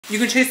You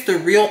can taste the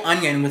real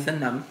onion within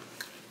them.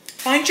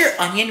 Find your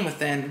onion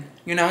within,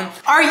 you know?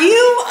 Are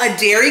you a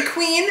dairy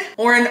queen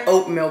or an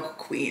oat milk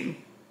queen?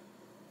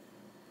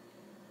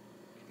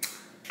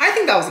 I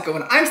think that was a good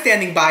one. I'm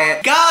standing by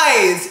it.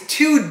 Guys,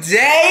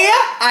 today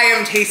I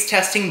am taste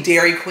testing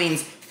Dairy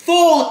Queen's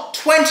full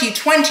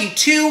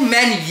 2022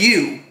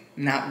 menu.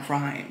 And that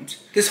rhymed.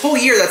 This whole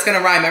year that's gonna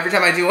rhyme every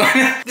time I do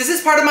one. This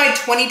is part of my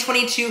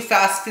 2022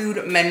 fast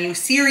food menu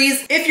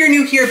series. If you're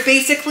new here,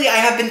 basically I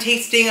have been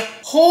tasting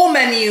whole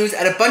menus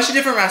at a bunch of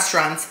different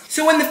restaurants.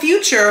 So in the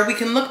future, we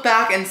can look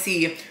back and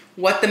see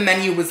what the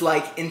menu was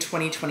like in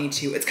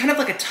 2022. It's kind of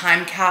like a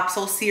time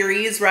capsule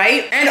series,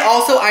 right? And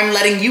also I'm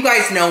letting you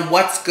guys know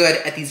what's good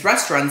at these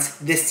restaurants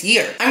this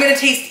year. I'm gonna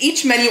taste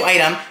each menu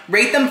item,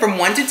 rate them from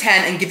 1 to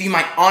 10, and give you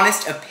my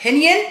honest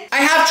opinion. I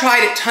have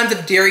tried tons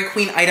of Dairy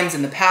Queen items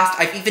in the past.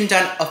 I've even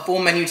done a full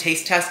menu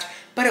taste test,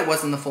 but it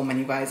wasn't the full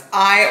menu, guys.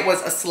 I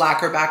was a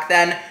slacker back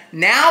then.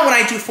 Now when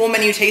I do full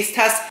menu taste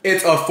tests,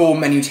 it's a full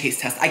menu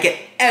taste test. I get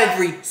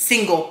every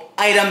single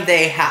item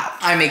they have.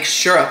 I make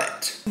sure of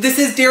it. This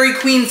is Dairy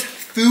Queen's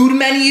food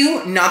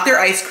menu, not their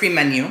ice cream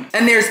menu.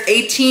 And there's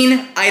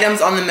 18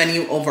 items on the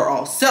menu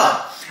overall.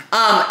 So,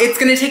 it's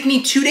gonna take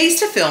me 2 days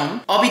to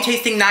film. I'll be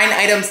tasting 9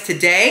 items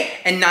today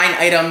and 9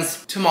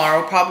 items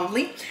tomorrow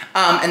probably.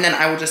 And then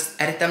I will just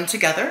edit them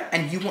together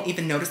and you won't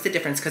even notice the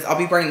difference because I'll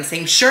be wearing the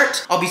same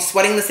shirt. I'll be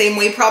sweating the same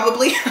way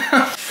probably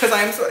because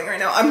I am sweating right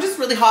now. I'm just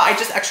really hot. I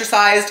just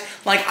exercised.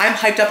 Like I'm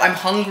hyped up, I'm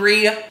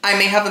hungry. I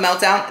may have a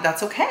meltdown,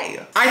 that's okay.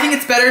 I think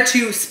it's better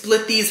to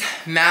split these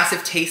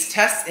massive taste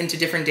tests into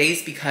different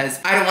days because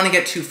I don't wanna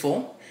get too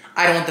full.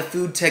 I don't want the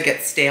food to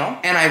get stale.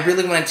 And I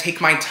really wanna take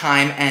my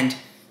time and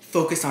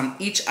focus on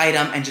each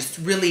item and just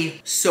really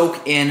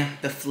soak in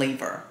the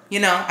flavor. You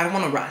know, I don't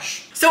wanna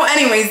rush. So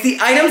anyways, the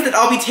items that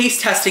I'll be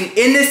taste testing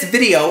in this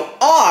video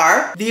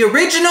are the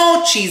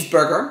original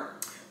cheeseburger,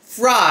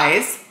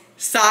 fries,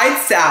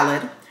 side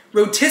salad,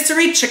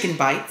 rotisserie chicken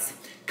bites,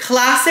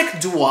 classic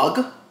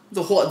dog,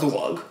 the hot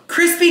dog,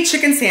 crispy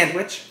chicken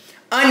sandwich,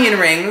 onion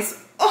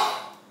rings,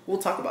 oh, we'll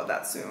talk about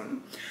that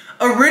soon,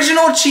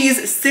 original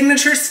cheese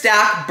signature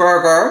stack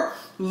burger,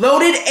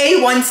 loaded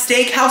A1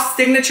 Steakhouse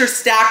signature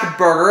stack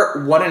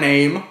burger, what a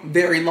name,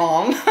 very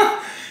long,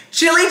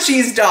 chili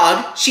cheese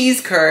dog, cheese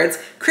curds,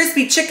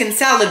 crispy chicken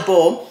salad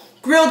bowl,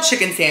 grilled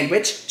chicken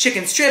sandwich,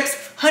 chicken strips,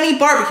 honey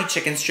barbecue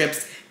chicken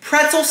strips,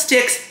 pretzel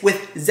sticks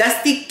with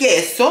zesty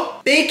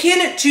queso,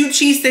 bacon 2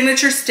 cheese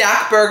signature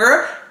stack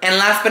burger, and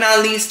last but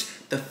not least,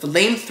 the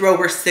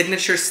FlameThrower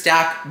signature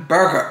stack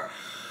burger.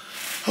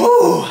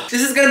 Ooh,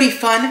 this is gonna be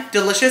fun,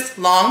 delicious,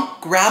 long,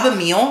 grab a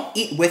meal,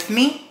 eat with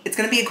me. It's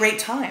gonna be a great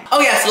time. Oh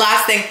yes,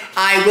 last thing,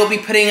 I will be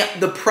putting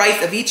the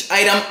price of each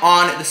item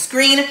on the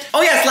screen.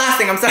 Oh yes, last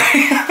thing, I'm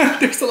sorry.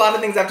 There's a lot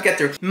of things I have to get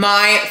through.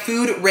 My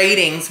food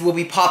ratings will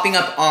be popping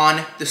up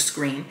on the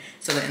screen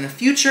so that in the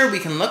future we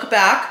can look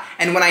back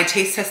and when I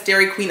taste test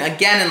Dairy Queen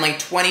again in like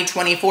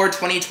 2024,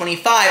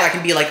 2025, I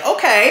can be like,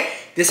 okay,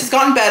 this has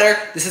gotten better,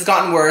 this has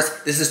gotten worse,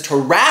 this is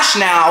trash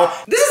now,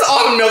 this is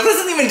almond milk, this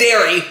isn't even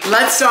dairy.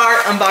 Let's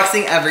start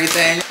unboxing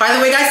everything. By the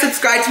way guys,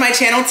 subscribe to my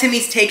channel,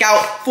 Timmy's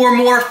Takeout, for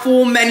more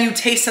full menu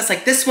taste tests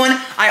like this one.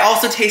 I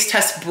also taste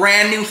test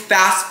brand new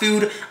fast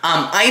food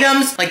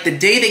items like the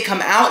day they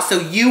come out, so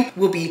you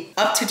will be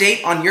up to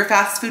date on your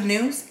fast food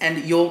news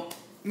and you'll,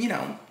 you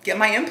know, get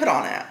my input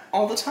on it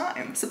all the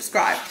time.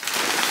 Subscribe.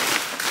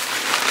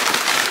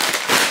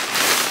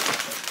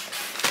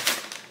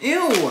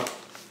 Ew.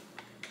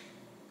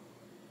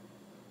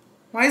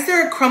 Why is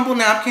there a crumpled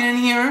napkin in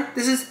here?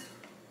 This is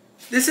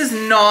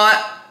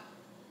what?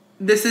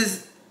 This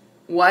is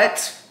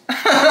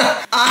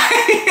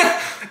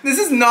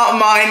not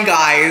mine,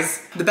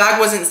 guys. The bag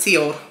wasn't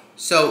sealed,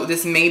 so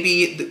this may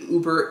be the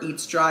Uber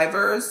Eats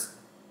driver's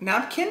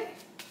napkin.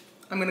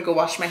 I'm gonna go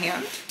wash my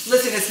hand.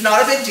 Listen, it's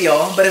not a big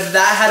deal, but if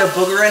that had a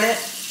booger in it,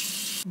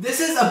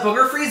 this is a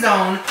booger-free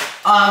zone.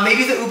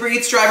 Maybe the Uber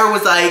Eats driver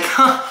was like,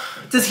 huh,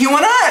 does he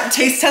wanna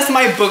taste test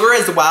my booger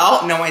as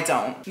well? No, I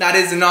don't. That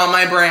is not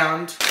my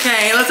brand.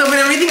 Okay, let's open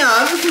everything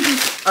up.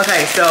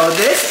 Okay, so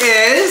this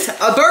is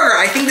a burger.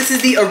 I think this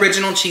is the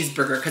original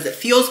cheeseburger because it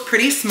feels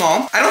pretty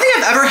small. I don't think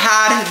I've ever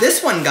had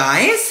this one,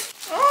 guys.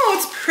 Oh,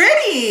 it's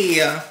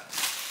pretty.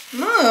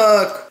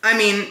 Look. I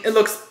mean, it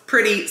looks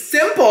pretty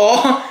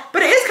simple,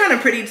 but it is kind of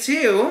pretty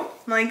too.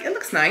 Like, it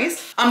looks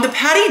nice. The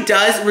patty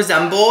does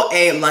resemble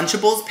a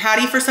Lunchables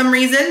patty for some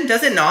reason,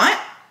 does it not?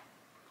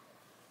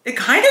 It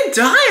kind of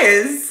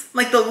does.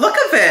 Like the look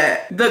of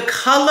it. The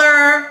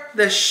color,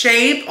 the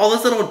shape, all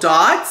those little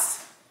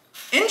dots.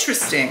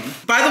 Interesting.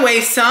 By the way,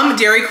 some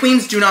Dairy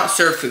Queens do not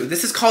serve food.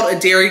 This is called a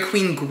Dairy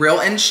Queen Grill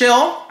and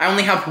Chill. I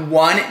only have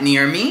one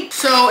near me.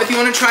 So if you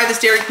want to try this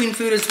Dairy Queen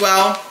food as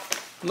well,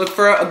 look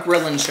for a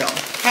Grill and Chill,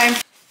 okay?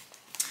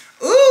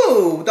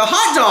 Ooh, the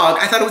hot dog.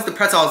 I thought it was the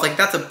pretzel. I was like,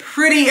 that's a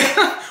pretty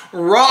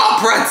raw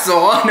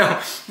pretzel. No,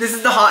 this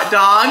is the hot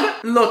dog.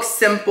 Looks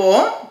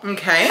simple,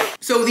 okay.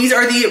 So these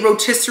are the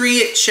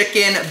rotisserie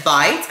chicken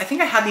bites. I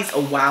think I had these a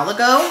while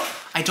ago.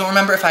 I don't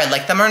remember if I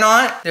liked them or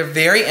not. They're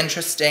very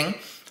interesting.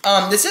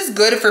 This is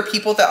good for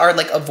people that are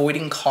like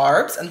avoiding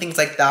carbs and things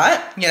like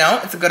that. You know,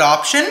 it's a good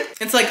option.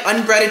 It's like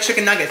unbreaded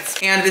chicken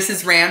nuggets. And this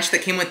is ranch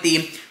that came with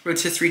the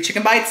rotisserie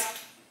chicken bites.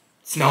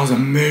 Smells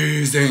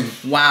amazing.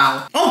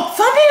 Wow. Oh,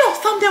 thumbnail.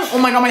 Oh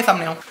my God, my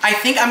thumbnail. I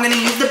think I'm gonna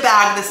use the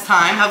bag this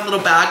time. Have a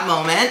little bag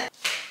moment.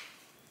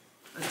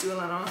 Let's do a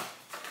little.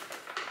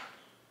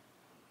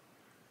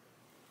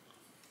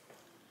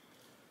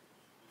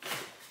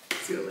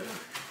 Let's do a little.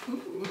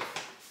 Ooh.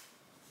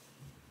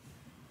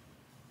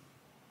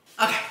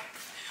 Okay,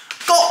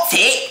 got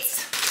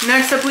it.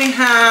 Next up we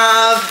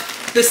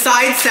have the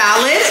side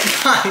salad.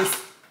 Guys,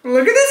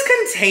 look at this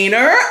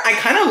container. I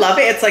kind of love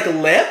it. It's like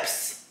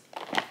lips.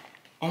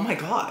 Oh my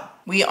God.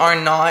 We are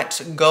not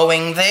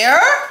going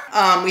there.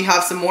 We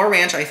have some more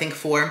ranch, I think,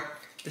 for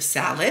the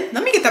salad.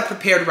 Let me get that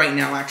prepared right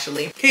now,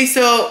 actually. Okay,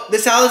 so the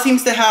salad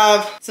seems to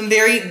have some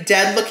very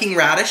dead looking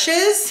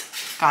radishes.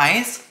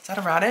 Guys, is that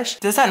a radish?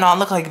 Does that not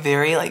look like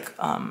very like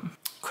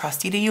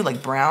crusty to you,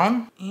 like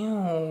brown?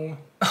 Ew.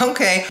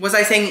 Okay, was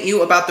I saying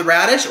ew about the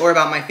radish or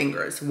about my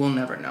fingers? We'll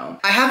never know.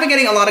 I have been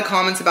getting a lot of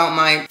comments about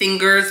my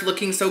fingers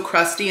looking so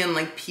crusty and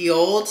like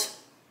peeled.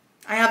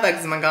 I have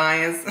eczema,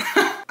 guys.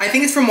 I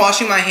think it's from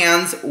washing my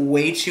hands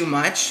way too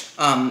much.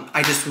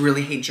 I just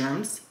really hate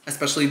germs,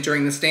 especially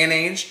during this day and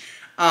age.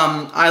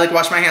 I like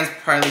wash my hands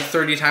probably like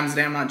 30 times a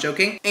day, I'm not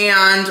joking.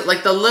 And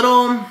like the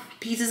little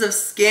pieces of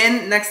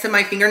skin next to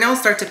my fingernails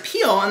start to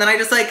peel, and then I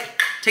just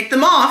like take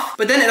them off,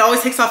 but then it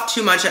always takes off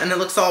too much and it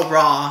looks all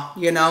raw,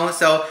 you know?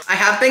 So I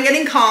have been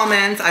getting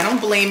comments. I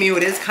don't blame you.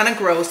 It is kind of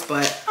gross,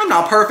 but I'm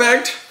not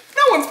perfect.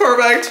 No one's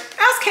perfect.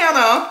 Ask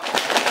Hannah.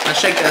 Let's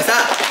shake this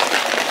up.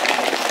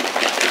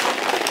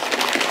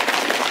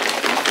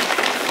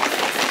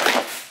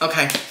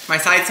 Okay, my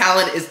side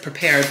salad is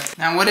prepared.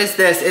 Now what is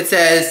this? It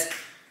says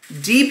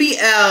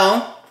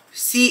DBL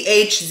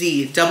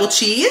CHZ, double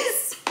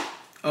cheese.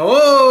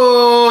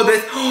 Oh,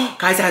 this, oh,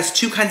 guys, it has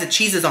 2 kinds of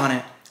cheeses on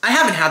it. I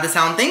haven't had this,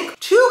 I don't think.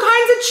 2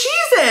 kinds of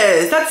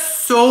cheeses. That's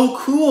so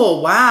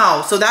cool,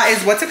 wow. So that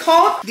is, what's it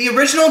called? The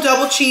original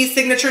double cheese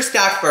signature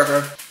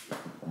Stackburger.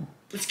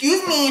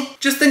 Excuse me.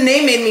 Just the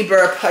name made me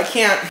burp, I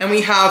can't. And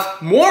we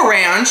have more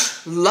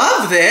ranch.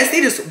 Love this.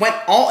 They just went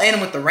all in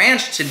with the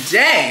ranch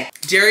today.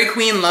 Dairy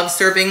Queen loves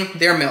serving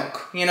their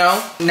milk, you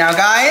know? Now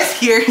guys,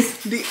 here's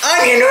the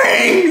onion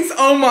rings.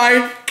 Oh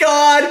my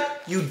God.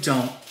 You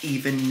don't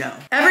even know.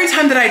 Every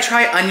time that I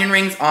try onion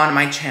rings on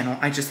my channel,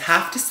 I just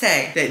have to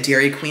say that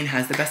Dairy Queen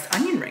has the best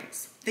onion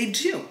rings. They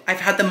do. I've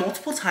had them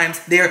multiple times.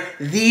 They're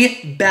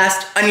the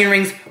best onion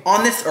rings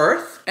on this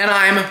earth. And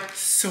I'm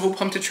so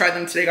pumped to try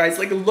them today, guys.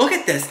 Like, look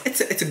at this.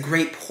 It's a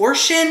great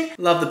portion.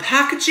 Love the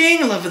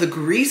packaging. I love the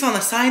grease on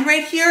the side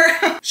right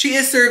here. She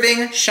is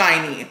serving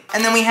shiny.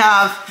 And then we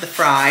have the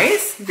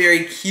fries.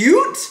 Very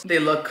cute. They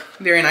look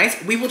very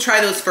nice. We will try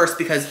those first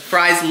because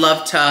fries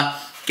love to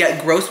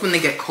get gross when they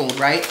get cold,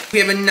 right? We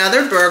have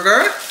another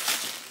burger.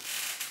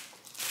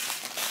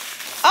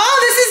 Oh,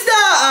 this is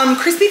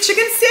the crispy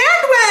chicken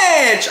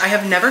sandwich. I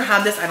have never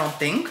had this, I don't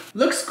think.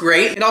 Looks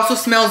great. It also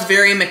smells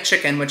very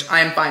McChicken, which I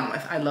am fine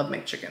with. I love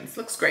McChickens,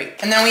 looks great.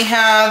 And then we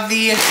have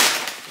the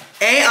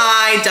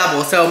AI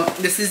double. So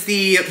this is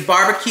the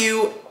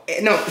barbecue,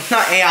 no, it's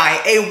not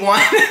AI,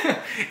 A1.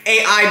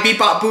 AI beep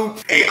bop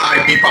boop.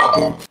 AI beep bop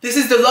boop. This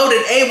is the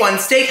loaded A1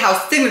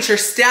 Steakhouse signature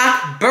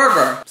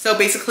Stackburger. So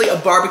basically a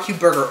barbecue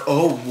burger.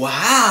 Oh,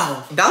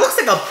 wow. That looks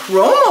like a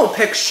promo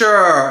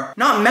picture.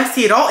 Not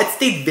messy at all. It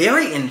stayed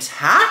very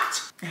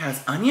intact. It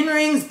has onion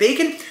rings,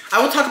 bacon.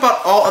 I will talk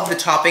about all of the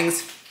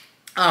toppings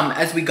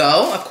as we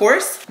go, of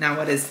course. Now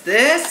what is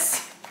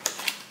this?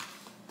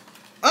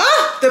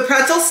 Ah, the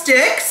pretzel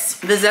sticks.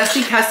 The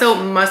zesty queso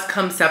must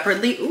come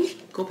separately. Ooh.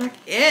 Go back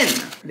in.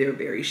 They're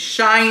very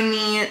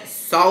shiny,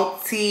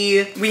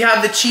 salty. We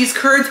have the cheese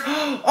curds.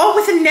 Oh,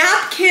 with a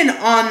napkin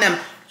on them.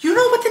 You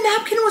know what the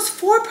napkin was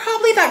for?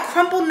 Probably that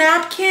crumpled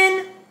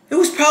napkin. It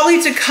was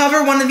probably to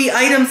cover one of the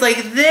items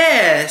like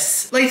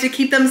this. Like to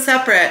keep them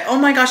separate. Oh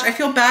my gosh, I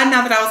feel bad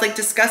now that I was like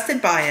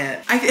disgusted by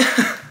it.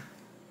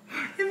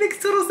 It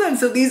makes total sense.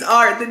 So these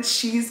are the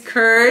cheese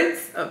curds,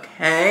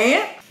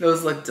 okay.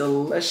 Those look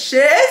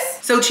delicious.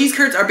 So cheese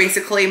curds are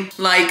basically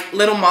like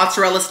little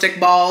mozzarella stick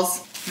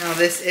balls. Now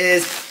this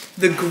is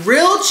the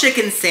grilled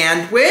chicken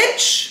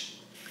sandwich.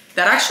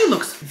 That actually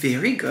looks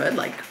very good.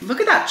 Like,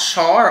 look at that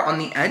char on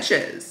the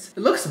edges.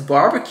 It looks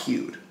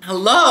barbecued.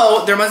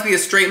 Hello, there must be a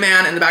straight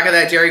man in the back of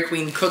that Dairy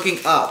Queen cooking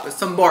up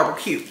some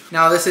barbecue.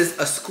 Now this is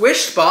a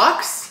squished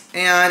box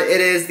and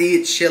it is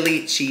the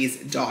chili cheese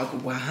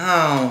dog.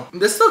 Wow.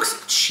 This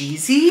looks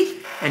cheesy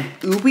and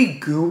ooey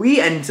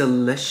gooey and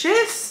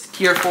delicious.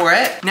 Here for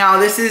it. Now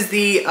this is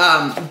the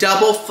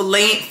double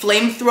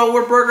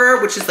FlameThrower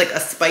burger, which is like a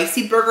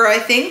spicy burger, I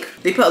think.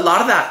 They put a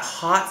lot of that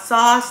hot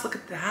sauce. Look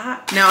at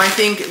that. Now I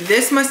think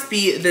this must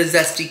be the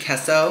zesty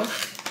queso.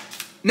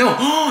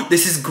 No,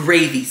 this is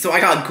gravy. So I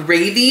got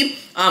gravy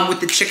with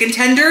the chicken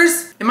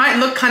tenders. It might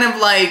look kind of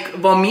like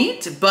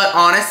vomit, but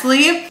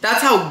honestly,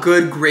 that's how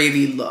good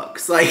gravy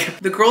looks. Like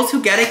the girls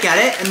who get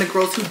it, and the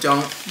girls who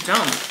don't,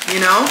 you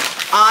know?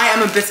 I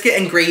am a biscuit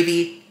and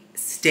gravy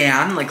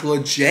stan, like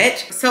legit.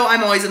 So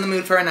I'm always in the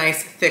mood for a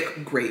nice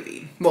thick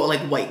gravy. Well,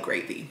 like white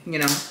gravy, you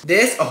know?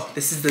 This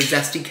is the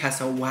zesty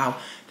queso. Wow,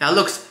 that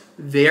looks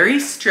very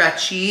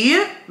stretchy.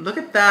 Look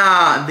at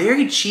that,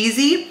 very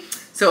cheesy.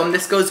 So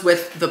this goes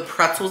with the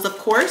pretzels, of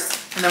course.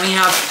 And then we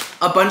have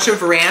a bunch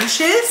of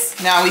ranches.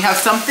 Now we have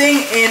something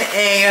in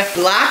a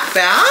black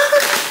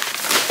bag.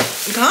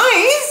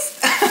 Guys,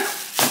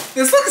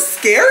 this looks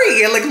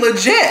scary, like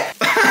legit.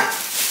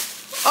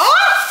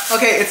 Oh,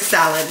 okay, it's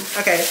salad.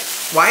 Okay,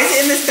 why is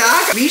it in this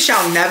bag? We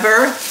shall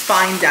never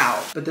find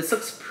out. But this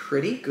looks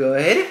pretty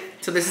good.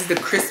 So this is the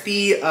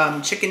crispy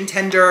chicken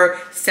tender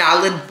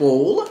salad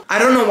bowl. I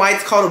don't know why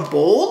it's called a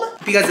bowl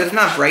because it doesn't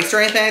have rice or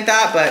anything like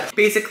that, but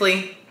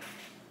basically,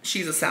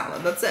 she's a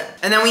salad, that's it.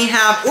 And then we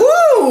have,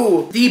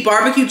 ooh, the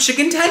barbecue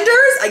chicken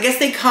tenders. I guess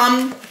they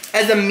come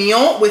as a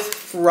meal with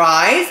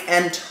fries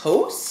and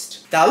toast.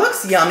 That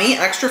looks yummy.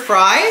 Extra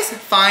fries,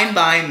 fine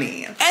by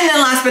me. And then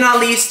last but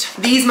not least,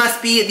 these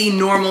must be the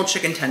normal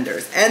chicken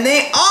tenders. And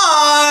they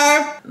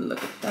are,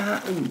 look at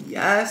that, oh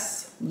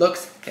yes,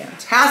 looks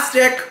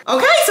fantastic.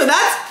 Okay, so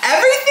that's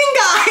everything,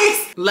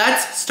 guys.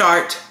 Let's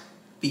start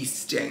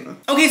feasting.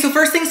 Okay, so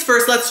first things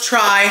first, let's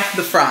try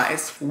the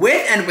fries.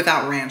 With and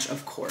without ranch,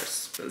 of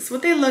course. This is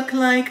what they look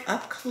like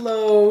up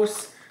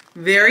close.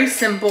 Very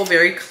simple,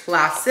 very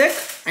classic.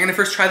 I'm gonna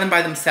first try them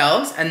by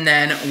themselves and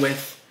then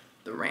with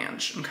the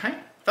ranch, okay?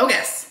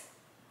 Focus.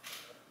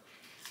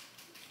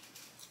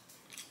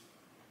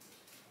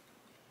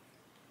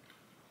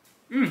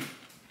 Mmm.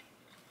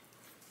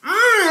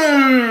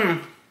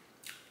 Mmm.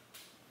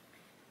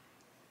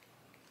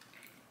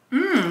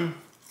 Mmm.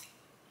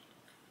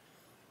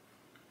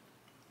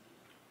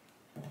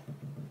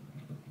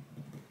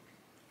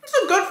 It's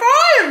a good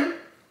fry.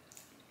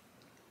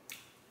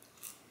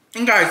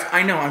 And guys,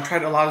 I know I've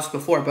tried a lot of this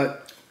before,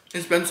 but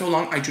it's been so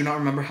long, I do not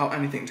remember how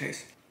anything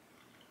tastes.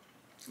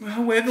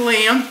 Oh,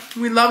 wiggly,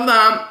 we love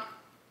them.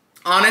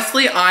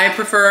 Honestly, I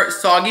prefer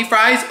soggy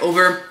fries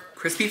over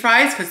crispy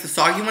fries because the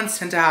soggy ones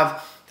tend to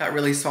have that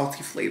really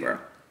salty flavor.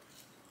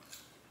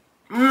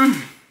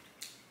 Mmm,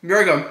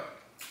 very good.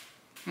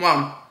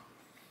 Wow.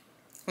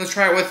 Let's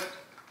try it with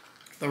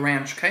the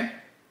ranch, okay?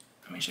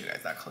 Let me show you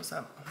guys that close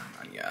up. Oh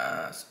my God,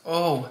 yes.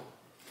 Oh.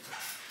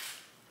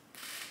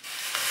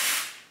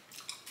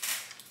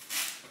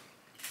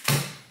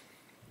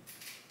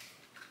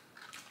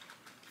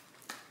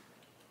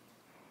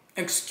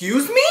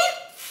 Excuse me?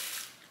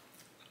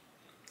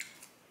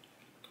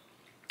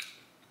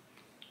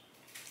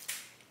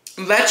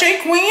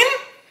 Leche Queen?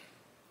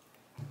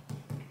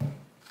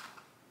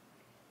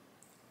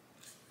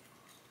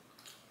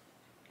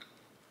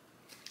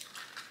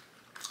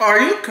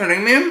 Are you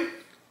kidding me?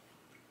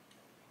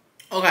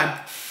 Okay.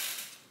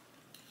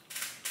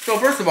 So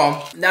first of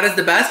all, that is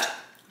the best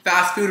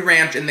fast food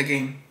ranch in the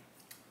game.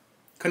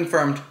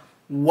 Confirmed.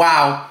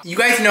 Wow. You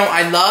guys know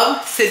I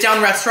love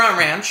sit-down restaurant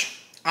ranch.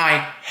 I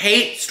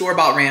hate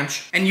store-bought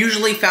ranch. And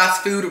usually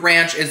fast food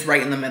ranch is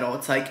right in the middle.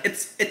 It's like,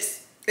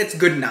 it's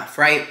good enough,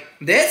 right?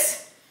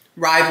 This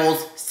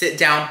rivals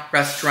sit-down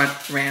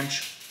restaurant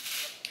ranch.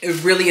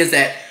 It really is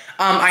it.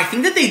 I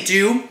think that they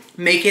do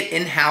make it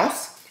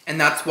in-house, and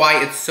that's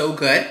why it's so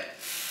good.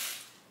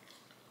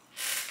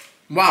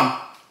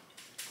 Wow.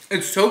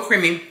 It's so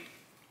creamy,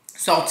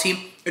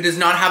 salty. It does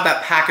not have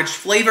that packaged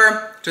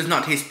flavor. It does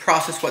not taste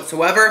processed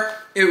whatsoever.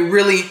 It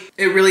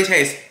really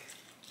tastes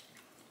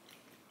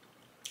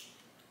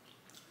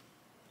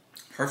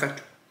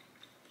perfect.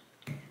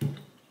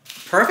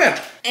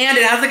 Perfect. And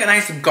it has like a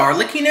nice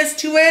garlickiness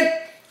to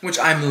it, which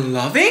I'm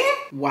loving.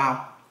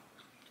 Wow.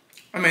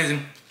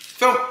 Amazing.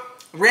 So,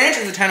 ranch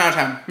is a 10 out of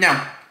 10.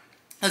 Now,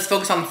 let's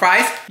focus on the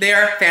fries. They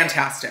are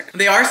fantastic.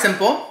 They are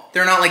simple.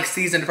 They're not like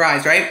seasoned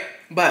fries, right?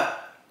 But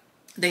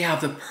they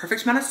have the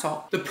perfect amount of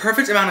salt, the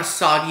perfect amount of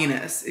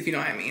sogginess, if you know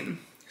what I mean.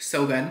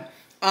 So good.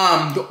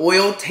 The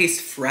oil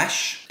tastes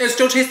fresh. It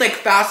still tastes like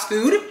fast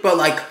food, but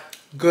like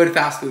good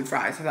fast food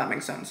fries, if that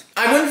makes sense.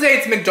 I wouldn't say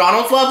it's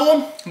McDonald's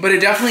level, but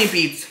it definitely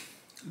beats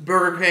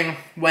Burger King,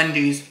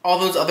 Wendy's, all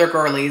those other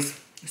girlies.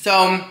 So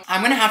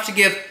I'm gonna have to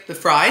give the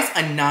fries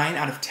a 9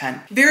 out of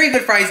 10. Very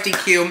good fries,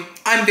 DQ.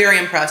 I'm very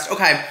impressed.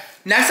 Okay,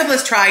 next up,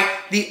 let's try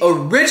the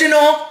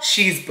original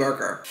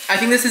cheeseburger. I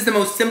think this is the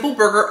most simple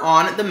burger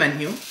on the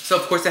menu. So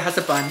of course it has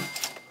a bun.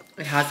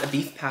 It has a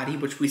beef patty,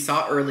 which we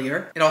saw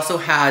earlier. It also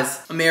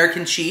has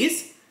American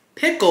cheese,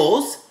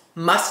 pickles,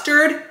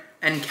 mustard,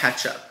 and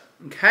ketchup.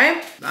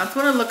 Okay, that's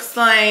what it looks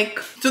like.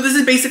 So this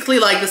is basically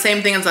like the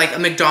same thing as like a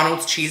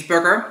McDonald's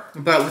cheeseburger,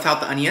 but without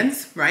the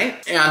onions,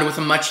 right? And with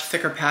a much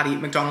thicker patty.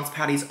 McDonald's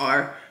patties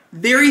are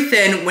very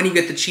thin when you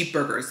get the cheap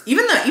burgers.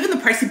 Even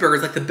the pricey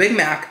burgers, like the Big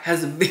Mac,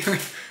 has very,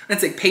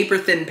 it's like paper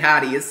thin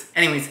patties.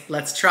 Anyways,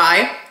 let's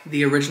try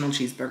the original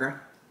cheeseburger.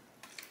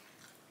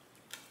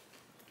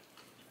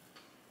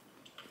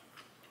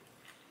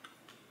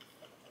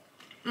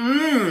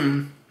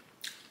 Mmm.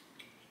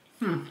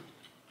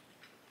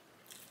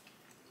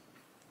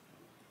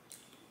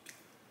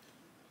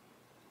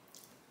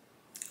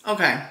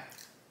 Okay.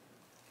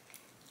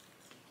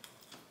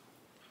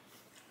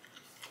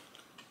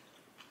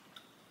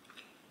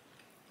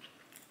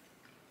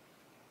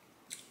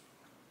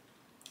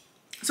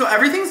 So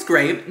everything's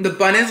great. The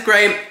bun is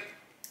great.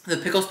 The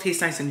pickles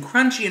taste nice and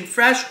crunchy and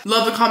fresh.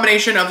 Love the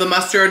combination of the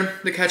mustard,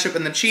 the ketchup,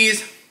 and the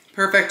cheese.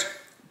 Perfect.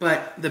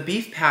 But the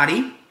beef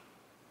patty,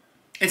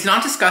 it's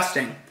not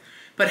disgusting.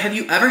 But have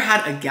you ever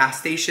had a gas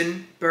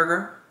station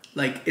burger?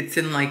 Like it's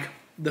in like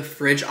the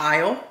fridge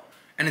aisle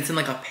and it's in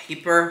like a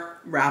paper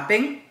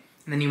wrapping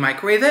and then you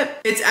microwave it.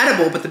 It's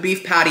edible, but the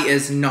beef patty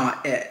is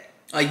not it.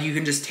 Like you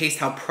can just taste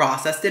how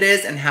processed it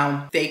is and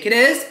how fake it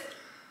is.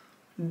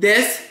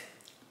 This,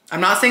 I'm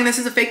not saying this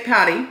is a fake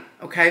patty,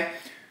 okay?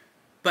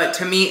 But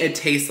to me, it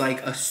tastes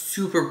like a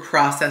super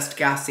processed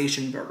gas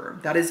station burger.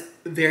 That is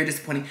very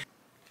disappointing.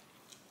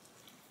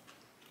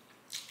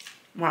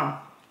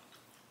 Wow.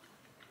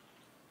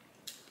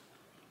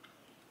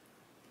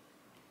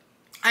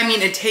 I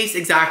mean, it tastes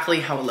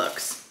exactly how it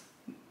looks.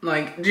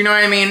 Like, do you know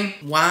what I mean?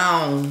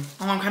 Wow.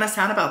 Oh, I'm kind of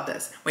sad about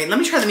this. Wait, let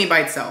me try the meat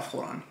by itself.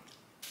 Hold on.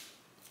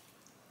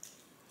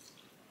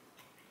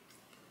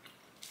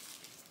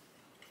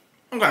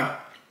 Okay.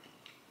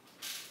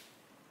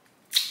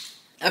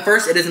 At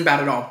first, it isn't bad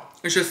at all.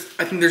 It's just,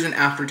 I think there's an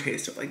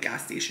aftertaste of like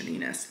gas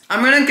station-iness.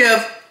 I'm gonna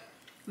give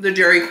the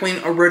Dairy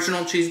Queen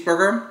original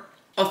cheeseburger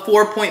a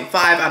 4.5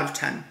 out of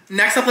 10.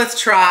 Next up, let's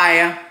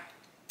try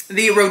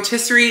the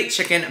rotisserie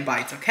chicken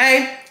bites,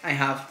 okay? I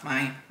have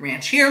my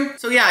ranch here.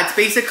 So yeah, it's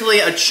basically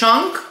a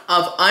chunk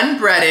of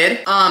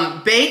unbreaded,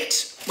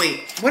 baked,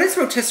 wait, what is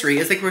rotisserie?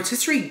 Is like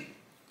rotisserie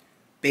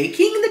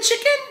baking the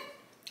chicken?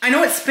 I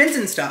know it spins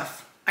and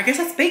stuff. I guess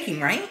that's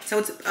baking, right? So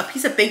it's a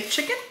piece of baked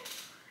chicken?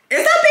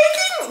 Is that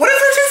baking? What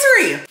is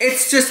rotisserie?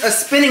 It's just a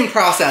spinning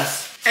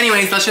process.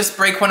 Anyways, let's just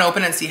break one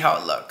open and see how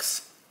it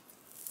looks.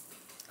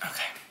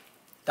 Okay,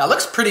 that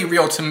looks pretty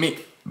real to me.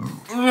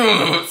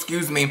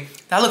 Excuse me.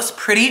 That looks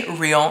pretty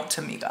real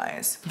to me,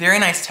 guys. Very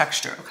nice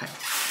texture. Okay,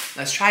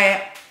 let's try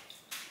it.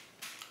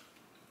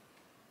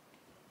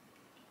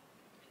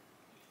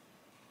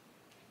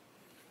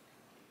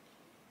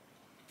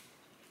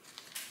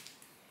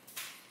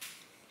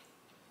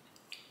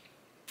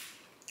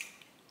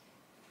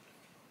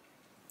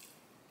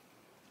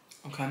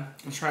 Okay,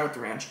 let's try it with the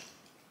ranch.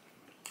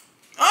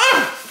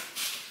 Ah!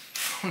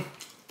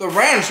 The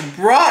ranch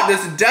brought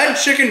this dead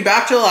chicken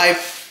back to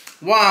life.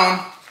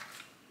 Wow.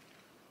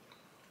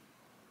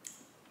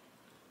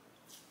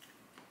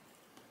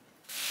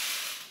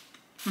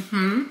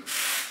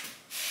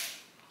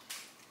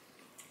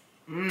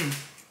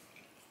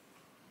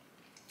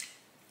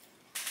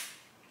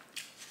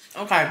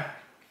 Okay.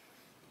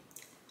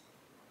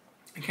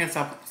 I can't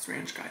stop with this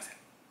ranch, guys.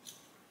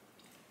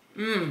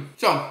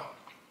 So,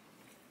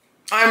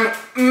 I'm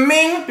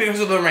ming because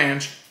of the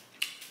ranch.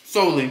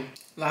 Solely.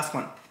 Last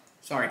one.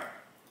 Sorry.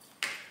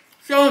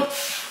 So,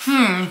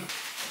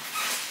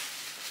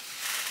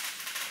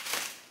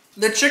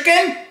 the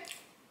chicken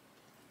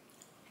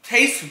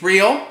tastes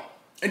real.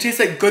 It tastes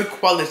like good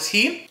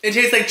quality. It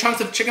tastes like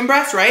chunks of chicken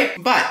breast, right?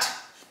 But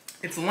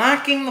it's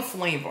lacking the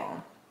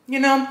flavor. You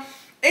know?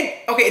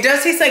 It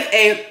does taste like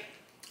a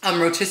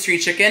rotisserie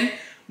chicken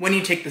when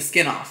you take the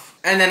skin off.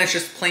 And then it's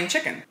just plain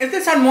chicken. If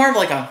this had more of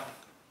like a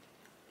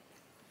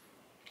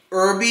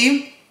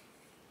herby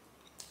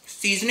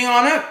seasoning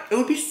on it, it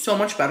would be so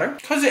much better.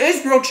 Because it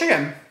is grilled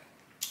chicken.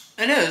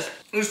 It is.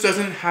 It just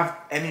doesn't have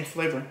any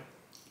flavor.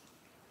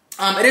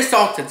 It is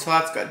salted, so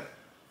that's good.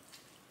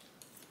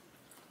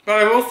 But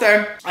I will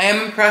say, I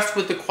am impressed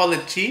with the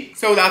quality,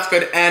 so that's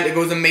good, and it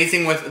goes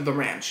amazing with the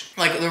ranch.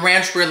 Like, the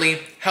ranch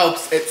really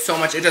helps it so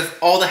much. It does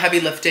all the heavy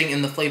lifting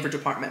in the flavor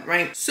department,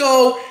 right?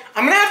 So,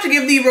 I'm gonna have to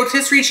give the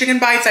rotisserie chicken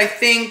bites, I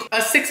think,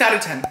 a 6 out of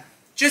 10.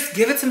 Just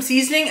give it some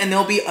seasoning and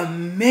they'll be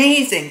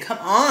amazing, come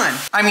on.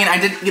 I mean, I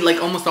did eat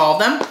like almost all of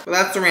them, but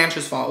that's the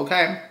ranch's fault,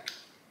 okay?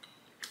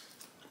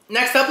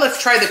 Next up,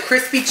 let's try the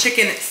crispy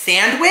chicken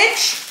sandwich.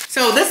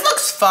 So this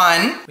looks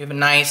fun. We have a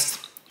nice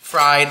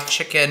fried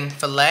chicken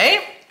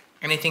fillet.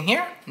 Anything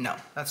here? No,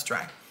 that's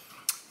dry.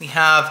 We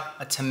have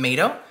a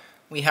tomato,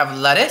 we have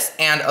lettuce,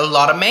 and a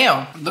lot of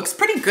mayo. Looks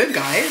pretty good,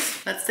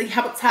 guys. Let's see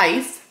how it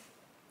tastes.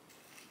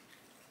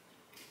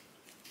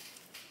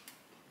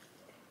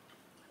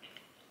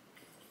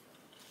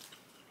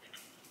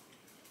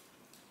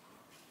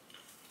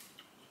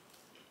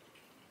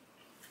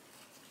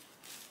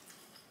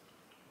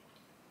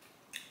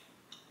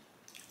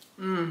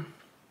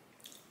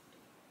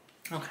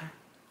 Okay.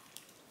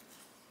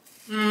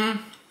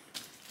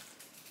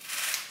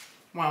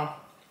 Wow.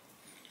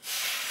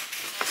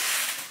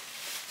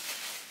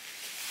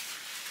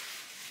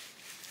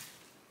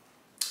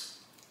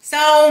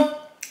 So,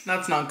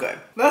 that's not good.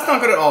 That's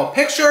not good at all.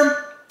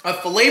 Picture a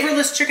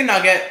flavorless chicken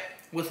nugget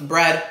with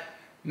bread,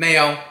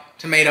 mayo,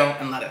 tomato,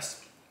 and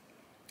lettuce.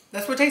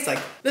 That's what it tastes like.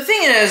 The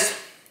thing is,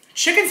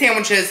 chicken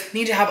sandwiches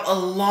need to have a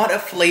lot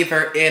of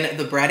flavor in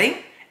the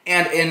breading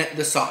and in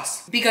the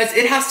sauce because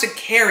it has to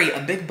carry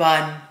a big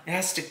bun. It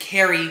has to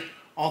carry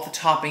all the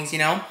toppings, you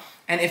know?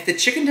 And if the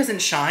chicken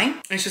doesn't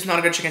shine, it's just not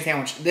a good chicken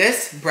sandwich.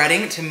 This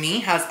breading, to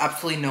me, has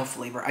absolutely no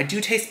flavor. I do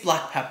taste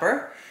black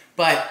pepper,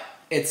 but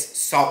it's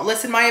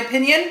saltless in my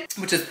opinion,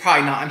 which is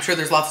probably not. I'm sure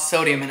there's lots of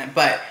sodium in it,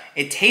 but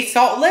it tastes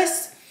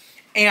saltless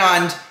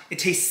and It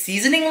tastes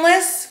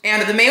seasoningless,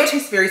 and the mayo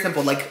tastes very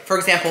simple. Like, for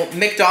example,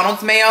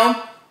 McDonald's mayo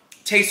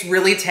tastes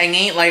really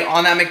tangy, like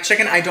on that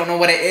McChicken. I don't know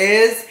what it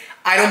is.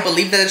 I don't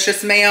believe that it's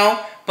just mayo,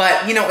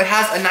 but you know, it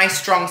has a nice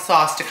strong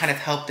sauce to kind of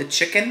help the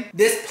chicken.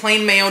 This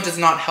plain mayo does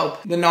not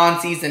help the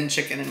non-seasoned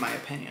chicken, in my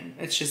opinion.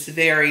 It's just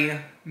very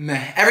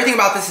meh. Everything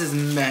about this is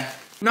meh.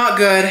 Not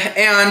good.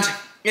 And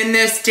in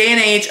this day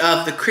and age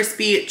of the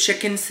crispy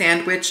chicken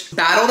sandwich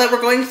battle that we're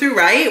going through,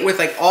 right? With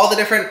like all the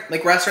different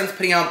like restaurants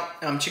putting out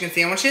chicken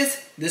sandwiches,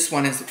 this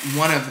one is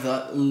one of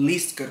the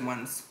least good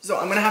ones. So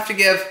I'm gonna have to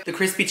give the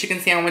crispy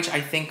chicken sandwich,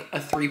 I think, a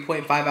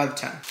 3.5 out of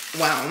 10.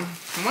 Wow.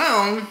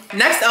 Well,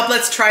 next up,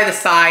 let's try the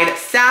side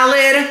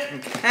salad.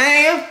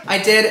 Okay, I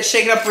did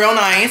shake it up real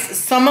nice.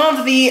 Some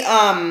of the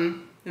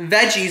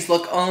veggies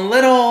look a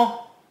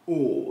little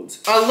old,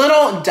 a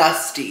little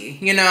dusty,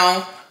 you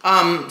know?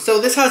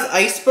 So this has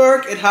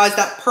iceberg. It has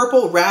that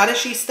purple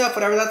radishy stuff,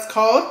 whatever that's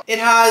called. It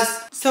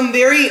has some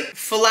very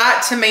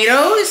flat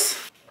tomatoes.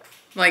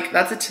 Like,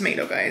 that's a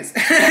tomato, guys.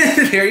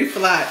 Very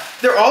flat.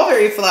 They're all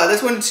very flat.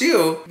 This one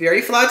too,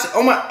 very flat.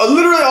 Oh my,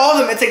 literally all of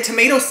them. It's like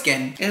tomato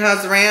skin. It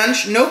has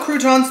ranch, no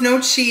croutons, no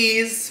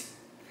cheese.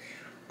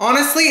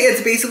 Honestly,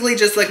 it's basically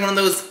just like one of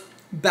those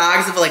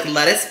bags of like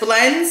lettuce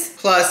blends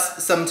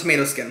plus some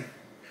tomato skin.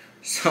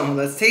 So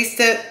let's taste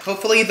it.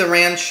 Hopefully the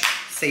ranch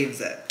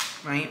saves it,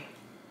 right?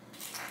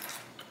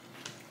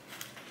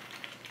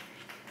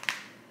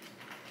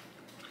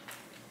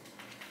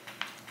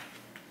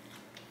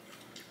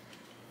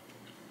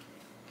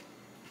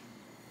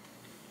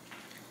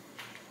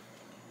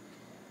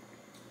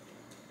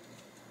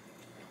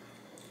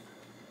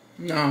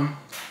 No.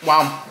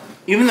 Wow.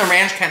 Even the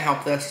ranch can't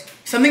help this.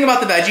 Something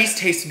about the veggies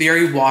tastes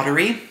very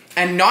watery,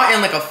 and not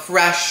in like a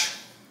fresh,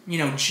 you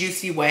know,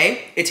 juicy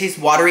way. It tastes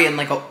watery in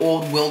like an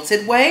old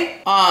wilted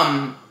way.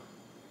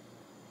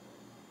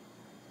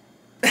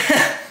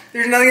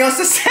 There's nothing else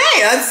to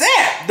say. That's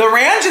it. The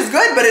ranch is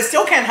good, but it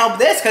still can't help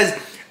this because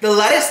the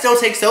lettuce still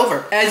takes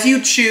over. As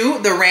you chew,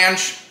 the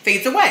ranch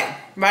fades away,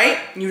 right?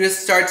 You just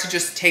start to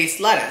just taste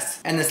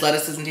lettuce, and this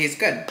lettuce doesn't taste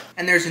good.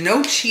 And there's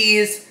no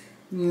cheese,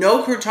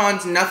 no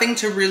croutons, nothing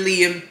to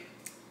really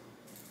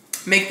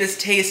make this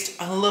taste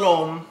a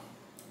little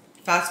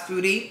fast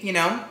foody, you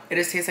know? It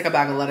just tastes like a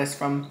bag of lettuce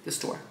from the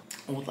store,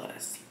 old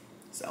lettuce.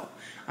 So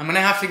I'm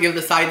gonna have to give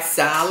the side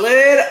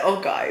salad,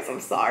 oh guys,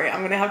 I'm sorry.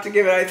 I'm gonna have to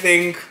give it, I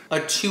think, a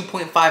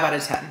 2.5 out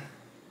of 10.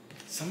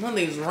 Some of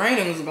these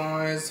ratings,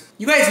 guys.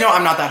 You guys know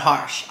I'm not that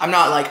harsh. I'm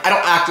not like, I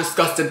don't act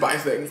disgusted by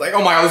things. Like,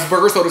 oh my God, this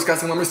burger's so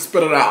disgusting, let me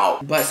spit it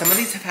out. But some of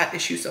these have had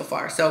issues so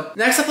far. So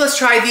next up, let's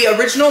try the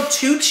original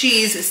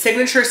 2-cheese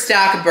signature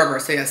Stackburger.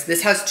 So yes,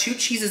 this has 2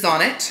 cheeses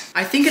on it.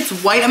 I think it's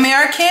white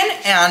American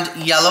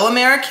and yellow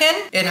American.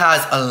 It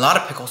has a lot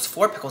of pickles,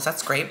 4 pickles,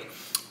 that's great.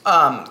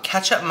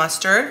 Ketchup,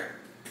 mustard,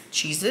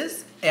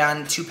 cheeses,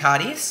 and 2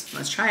 patties.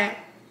 Let's try it.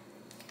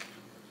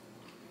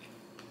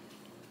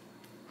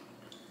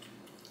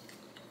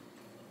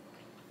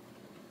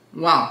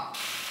 Wow.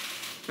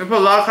 They put a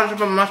lot of ketchup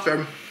and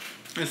mustard.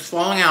 It's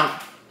falling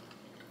out.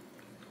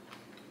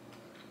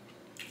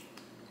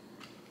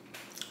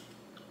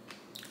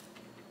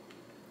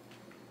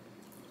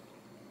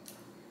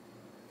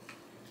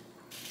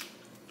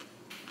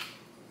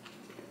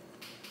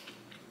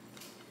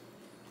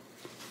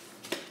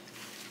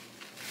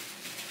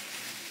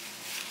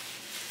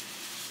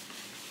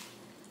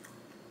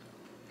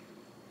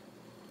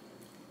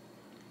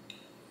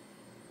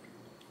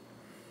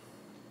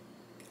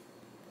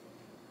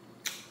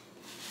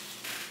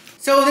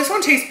 So this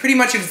one tastes pretty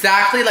much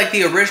exactly like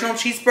the original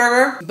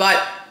cheeseburger,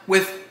 but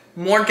with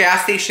more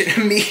gas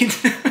station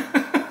meat.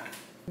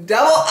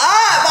 Double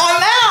up on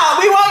that,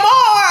 we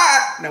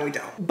want more! No, we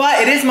don't.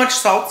 But it is much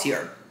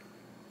saltier.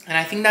 And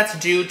I think that's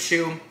due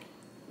to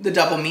the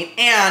double meat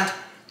and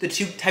the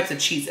 2 types of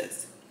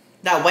cheeses.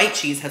 That white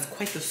cheese has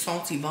quite the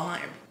salty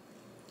vibe.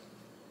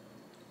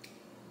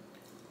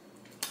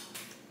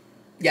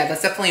 Yeah,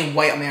 that's definitely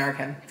white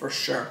American, for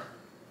sure.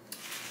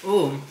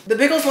 Ooh. The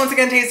pickles once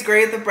again taste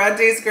great, the bread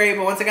tastes great,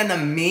 but once again the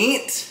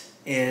meat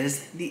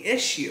is the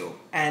issue.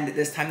 And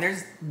this time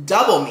there's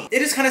double meat. It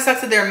just kind of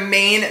sucks that their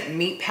main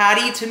meat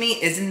patty to me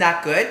isn't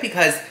that good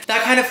because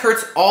that kind of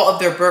hurts all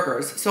of their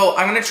burgers. So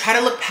I'm gonna try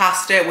to look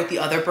past it with the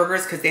other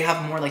burgers because they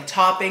have more like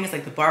toppings,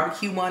 like the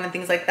barbecue one and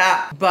things like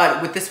that.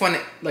 But with this one,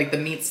 like the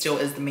meat still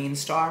is the main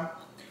star.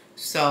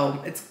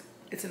 So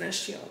it's an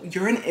issue.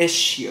 You're an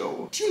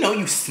issue. Do you know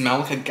you smell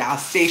like a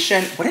gas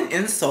station? What an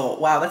insult.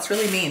 Wow, that's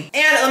really mean.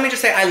 And let me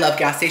just say, I love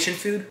gas station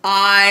food.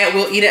 I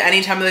will eat it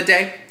any time of the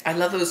day. I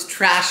love those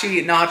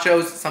trashy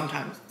nachos.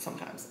 Sometimes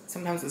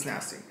it's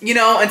nasty. You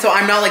know, and so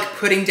I'm not like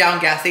putting down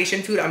gas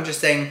station food. I'm just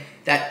saying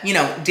that, you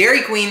know,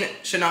 Dairy Queen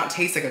should not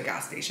taste like a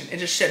gas station. It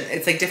just shouldn't.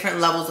 It's like different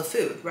levels of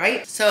food,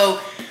 right? So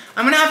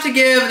I'm gonna have to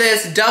give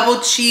this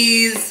double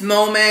cheese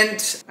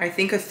moment, I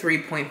think, a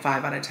 3.5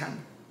 out of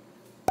 10.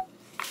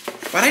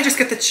 Why'd I just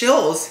get the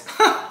chills?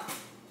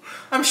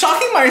 I'm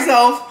shocking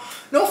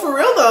myself. No, for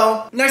real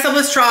though. Next up,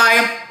 let's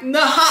try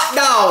the hot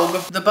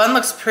dog. The bun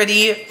looks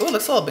pretty, ooh, it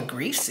looks a little bit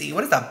greasy.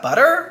 What is that,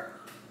 butter?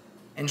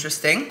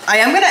 Interesting. I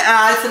am gonna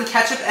add some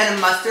ketchup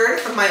and mustard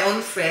from my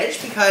own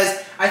fridge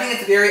because I think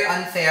it's very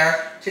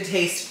unfair to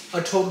taste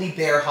a totally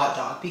bare hot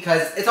dog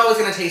because it's always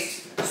gonna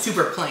taste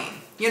super plain,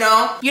 you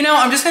know? You know,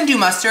 I'm just gonna do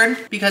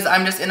mustard because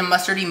I'm just in a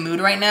mustardy mood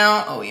right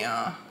now. Oh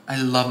yeah,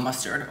 I love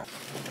mustard.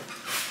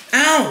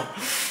 Ow!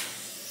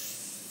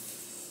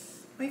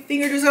 My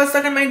finger just got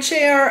stuck in my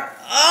chair.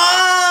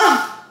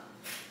 Ah!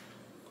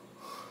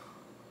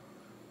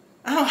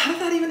 Ow, how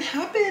did that even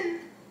happen?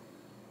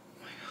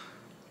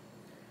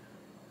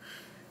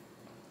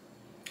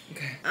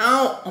 Okay.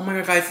 Ow! Oh my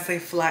god, guys, it's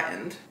like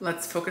flattened.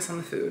 Let's focus on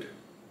the food.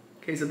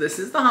 Okay, so this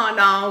is the hot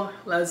dog.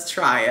 Let's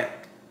try it.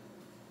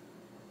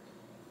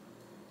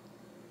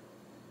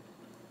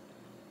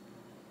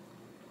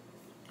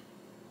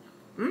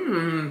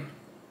 Mmm.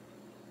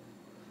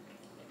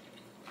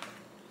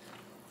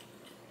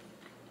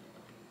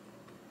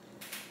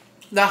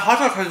 That hot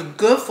dog has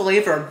good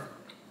flavor.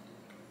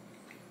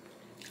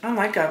 I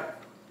like it.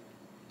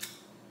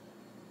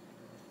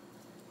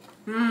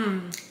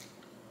 Mmm.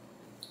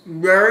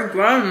 Very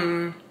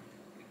good.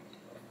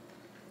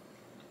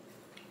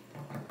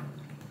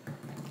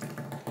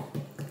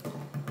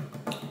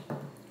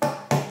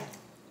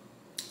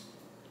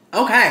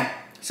 Okay,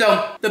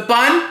 so the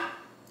bun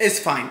is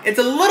fine. It's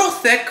a little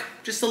thick,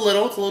 just a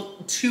little. It's a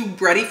little too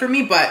bready for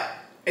me, but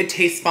it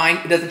tastes fine.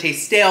 It doesn't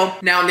taste stale.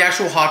 Now the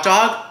actual hot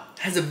dog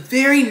has a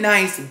very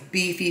nice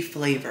beefy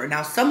flavor.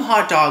 Now some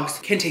hot dogs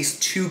can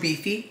taste too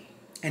beefy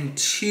and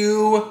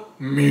too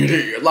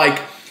meaty.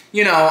 Like,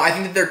 you know, I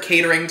think that they're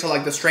catering to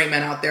like the straight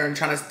men out there and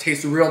trying to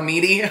taste real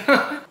meaty.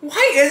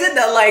 Why is it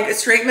that like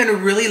straight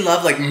men really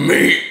love like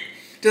meat?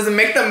 Does it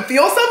make them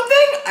feel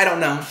something? I don't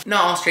know.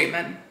 Not all straight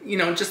men, you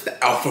know, just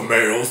the alpha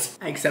males.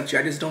 I accept you,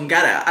 I just don't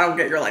get it. I don't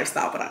get your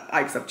lifestyle, but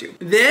I accept you.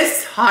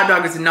 This hot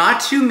dog is not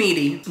too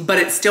meaty, but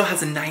it still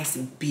has a nice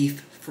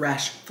beef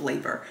fresh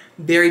flavor.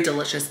 Very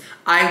delicious.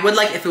 I would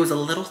like if it was a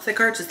little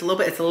thicker, just a little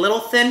bit. It's a little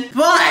thin,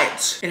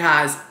 but it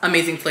has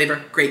amazing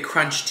flavor, great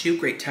crunch too,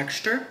 great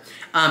texture.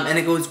 And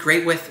it goes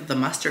great with the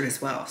mustard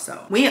as well.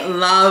 So we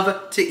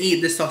love to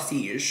eat the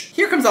sausage.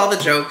 Here comes all the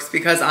jokes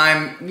because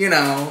I'm, you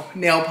know,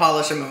 nail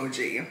polish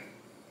emoji.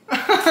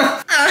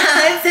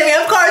 Timmy,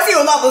 of course you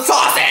love the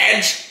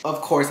sausage.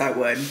 Of course I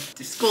would.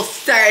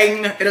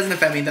 Disgusting. It doesn't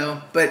offend me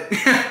though, but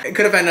it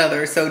could offend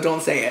others, so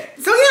don't say it.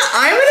 So yeah,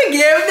 I'm gonna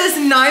give this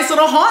nice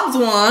little hot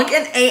dog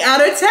an 8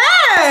 out of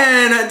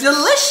 10.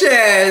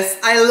 Delicious.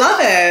 I love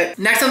it.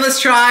 Next up, let's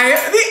try the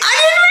onion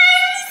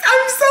rings.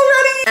 I'm so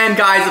ready. And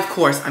guys, of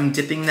course, I'm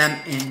dipping them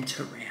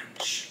into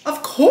ranch.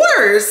 Of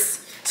course.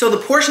 So the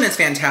portion is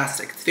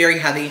fantastic. It's very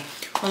heavy.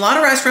 A lot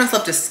of restaurants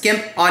love to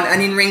skimp on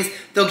onion rings.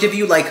 They'll give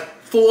you like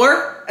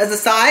 4 as a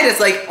side. It's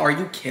like, are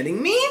you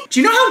kidding me? Do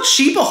you know how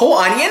cheap a whole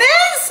onion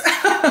is?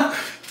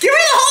 Give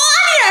me the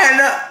whole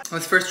onion!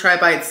 Let's first try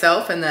it by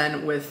itself and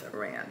then with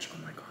ranch. Oh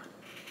my god.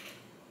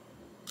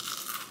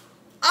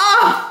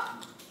 Ah!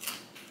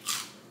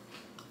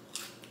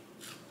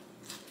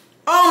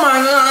 Oh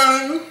my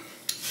god.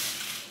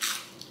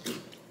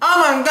 Oh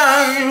my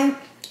god.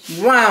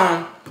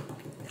 Wow.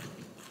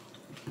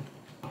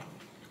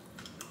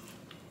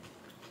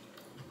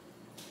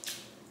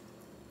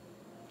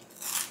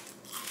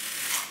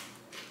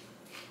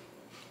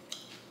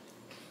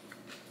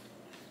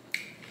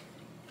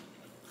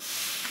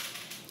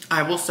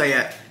 I will say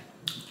it.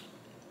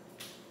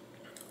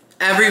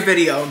 Every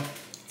video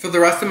for the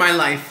rest of my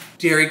life,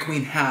 Dairy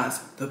Queen has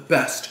the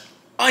best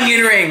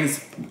onion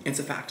rings. It's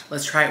a fact.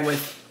 Let's try it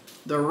with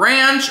the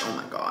ranch. Oh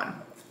my god.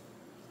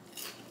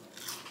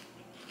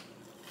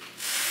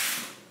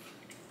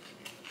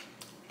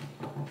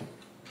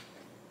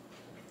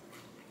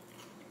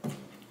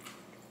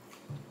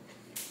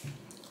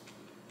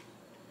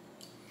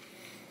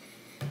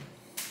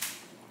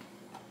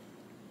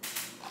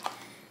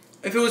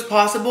 If it was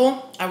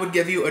possible, I would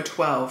give you a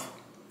 12,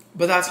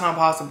 but that's not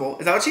possible.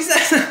 Is that what she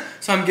said?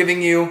 So I'm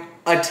giving you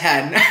a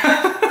 10.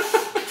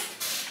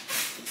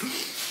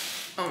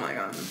 Oh my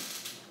god.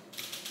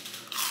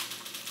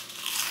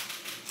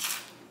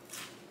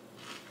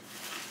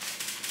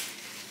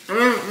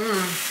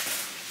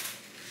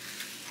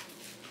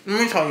 Let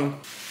me tell you.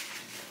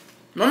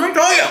 Let me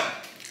tell you.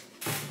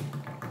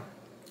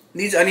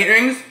 These onion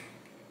rings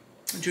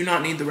do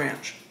not need the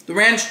ranch. The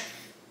ranch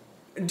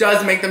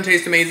does make them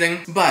taste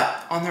amazing,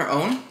 but on their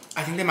own,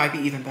 I think they might be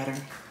even better.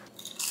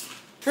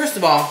 First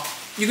of all,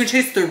 you can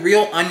taste the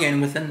real onion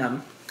within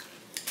them.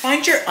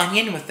 Find your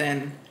onion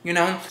within, you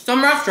know?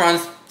 Some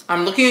restaurants,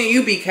 I'm looking at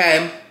you,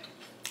 BK,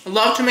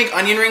 love to make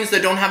onion rings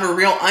that don't have a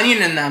real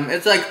onion in them.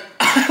 It's like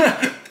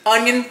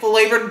onion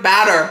flavored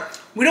batter.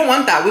 We don't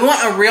want that. We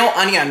want a real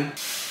onion.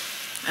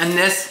 And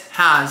this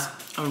has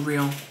a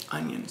real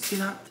onion. See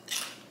that?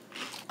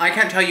 I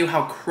can't tell you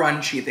how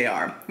crunchy they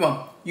are.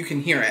 Well, you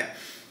can hear it.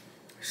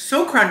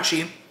 So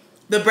crunchy.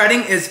 The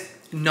breading is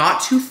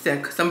not too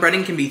thick. Some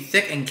breading can be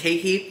thick and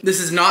cakey. This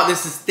is not,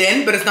 this is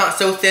thin, but it's not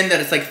so thin that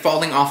it's like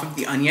falling off of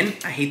the onion.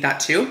 I hate that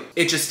too.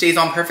 It just stays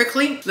on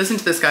perfectly. Listen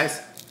to this,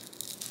 guys.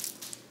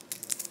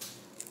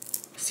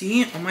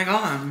 See? Oh my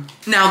god.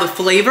 Now the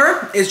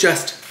flavor is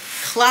just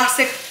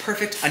classic,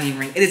 perfect onion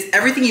ring. It is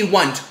everything you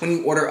want when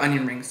you order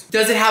onion rings.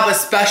 Does it have a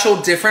special,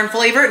 different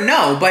flavor?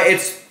 No, but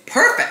it's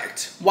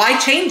perfect. Why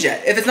change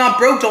it? If it's not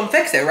broke, don't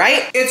fix it,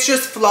 right? It's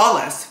just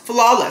flawless,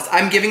 flawless.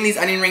 I'm giving these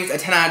onion rings a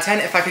 10 out of 10.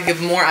 If I could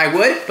give more, I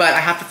would, but I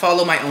have to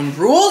follow my own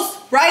rules,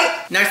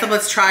 right? Next up,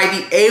 let's try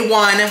the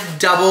A1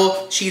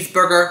 double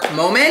cheeseburger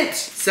moment.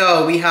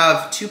 So we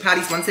have 2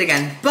 patties once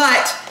again,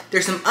 but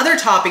there's some other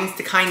toppings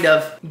to kind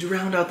of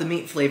drown out the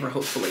meat flavor,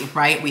 hopefully,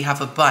 right? We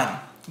have a bun.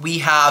 We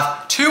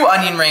have 2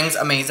 onion rings,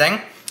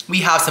 amazing. We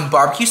have some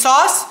barbecue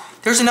sauce.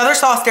 There's another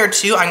sauce there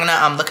too. I'm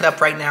gonna look it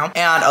up right now.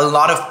 And a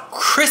lot of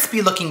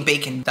crispy looking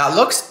bacon. That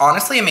looks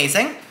honestly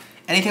amazing.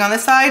 Anything on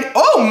this side?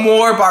 Oh,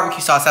 more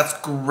barbecue sauce, that's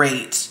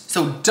great.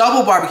 So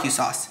double barbecue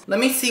sauce. Let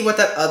me see what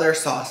that other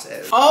sauce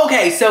is.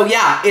 Okay, so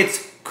yeah,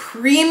 it's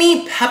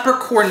creamy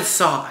peppercorn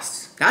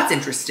sauce. That's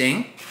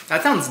interesting.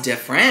 That sounds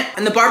different.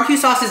 And the barbecue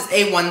sauce is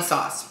A1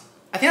 sauce.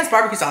 I think that's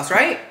barbecue sauce,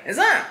 right? Is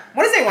that?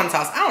 What is A1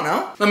 sauce? I don't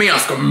know. Let me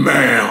ask a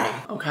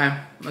man. Okay,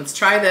 let's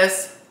try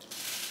this.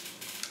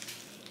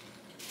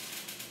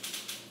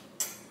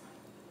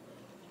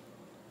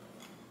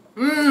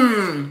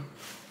 Mmm.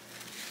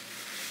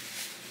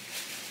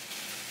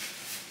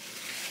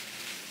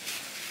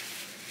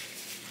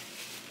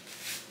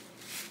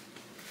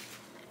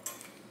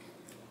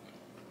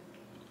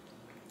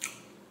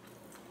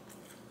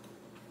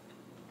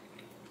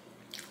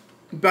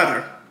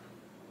 Better.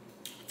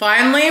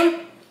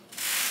 Finally,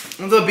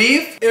 the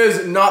beef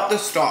is not the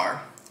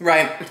star,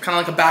 right? It's kind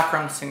of like a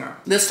background singer.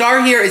 The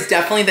star here is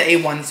definitely the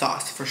A1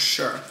 sauce, for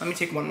sure. Let me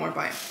take one more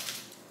bite.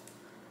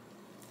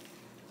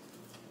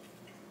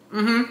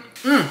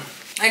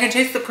 I can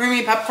taste the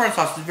creamy peppercorn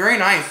sauce. It's very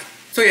nice.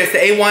 So yes, the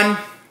A1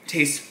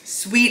 tastes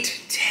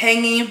sweet,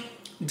 tangy,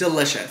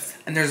 delicious.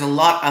 And there's a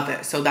lot of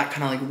it, so that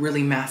kind of like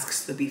really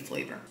masks the beef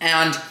flavor.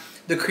 And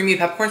the creamy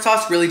peppercorn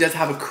sauce really does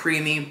have a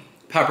creamy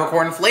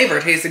peppercorn flavor.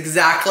 It tastes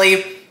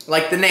exactly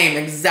like the name,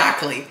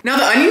 exactly. Now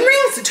the onion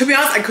rings, to be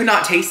honest, I could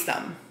not taste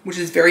them, which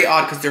is very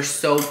odd because they're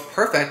so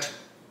perfect.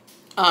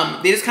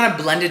 They just kind of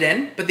blended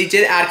in, but they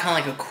did add kind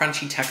of like a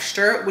crunchy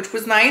texture, which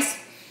was nice.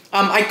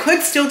 I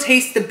could still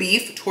taste the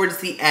beef towards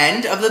the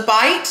end of the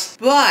bite,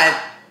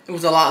 but it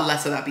was a lot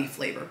less of that beef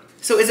flavor.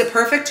 So is it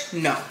perfect?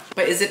 No.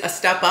 But is it a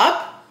step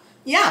up?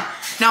 Yeah.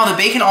 Now the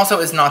bacon also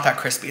is not that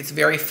crispy. It's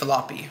very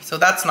floppy, so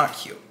that's not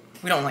cute.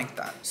 We don't like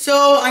that.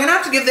 So I'm gonna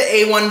have to give the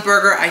A1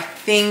 burger, I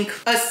think,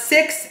 a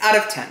 6 out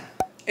of 10.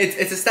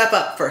 It's a step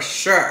up for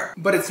sure,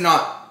 but it's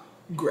not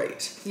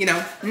great, you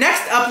know?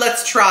 Next up,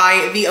 let's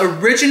try the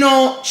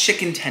original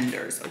chicken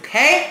tenders,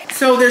 okay?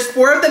 So there's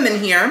 4 of them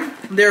in here.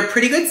 They're a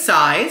pretty good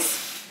size.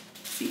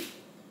 See,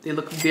 they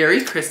look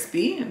very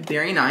crispy and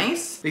very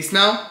nice. They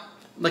smell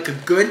like a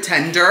good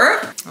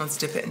tender. Let's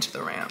dip it into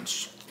the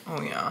ranch.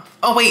 Oh yeah.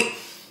 Oh wait,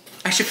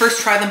 I should first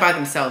try them by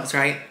themselves,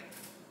 right?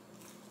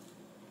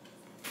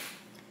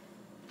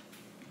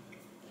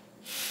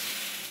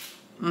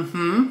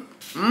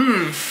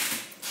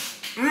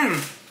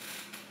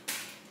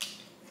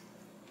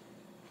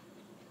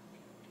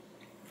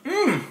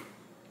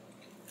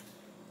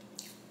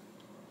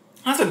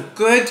 That's a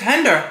good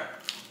tender.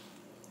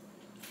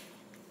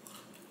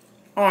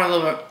 Oh, I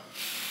love it.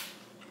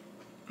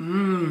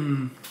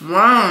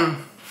 Wow.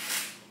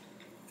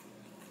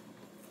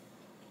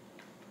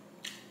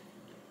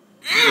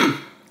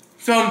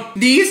 So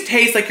these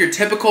taste like your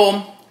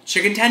typical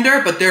chicken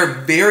tender, but they're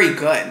very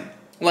good.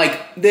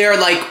 Like, they're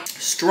like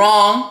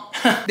strong.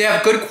 They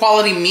have good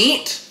quality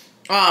meat.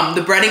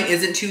 The breading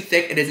isn't too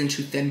thick, it isn't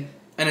too thin,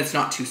 and it's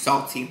not too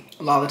salty.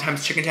 A lot of the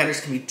times chicken tenders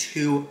can be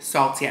too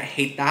salty, I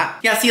hate that.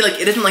 Yeah, see, like,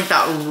 it isn't like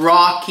that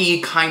rocky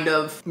kind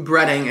of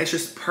breading, it's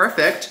just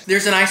perfect.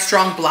 There's a nice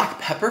strong black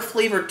pepper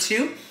flavor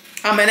too.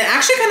 And it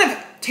actually kind of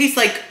tastes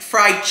like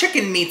fried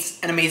chicken meets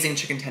an amazing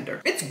chicken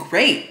tender. It's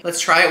great. Let's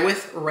try it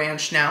with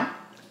ranch now.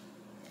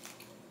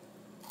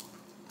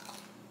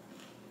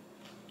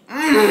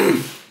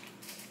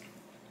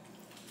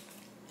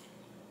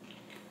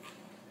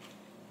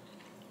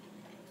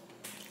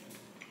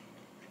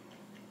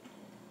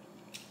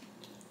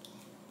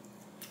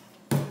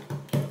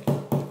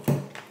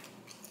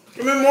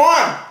 Give me more.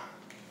 I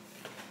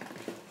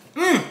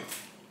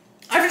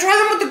have to try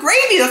them with the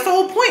gravy. That's the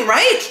whole point,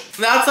 right?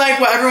 That's like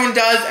what everyone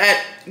does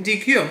at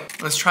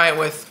DQ. Let's try it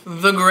with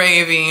the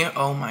gravy.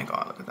 Oh my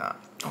God, look at that.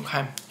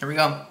 Okay, here we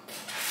go.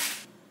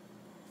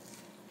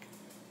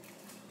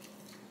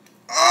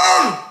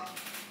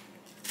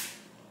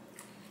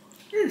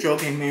 You're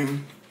joking,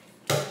 man.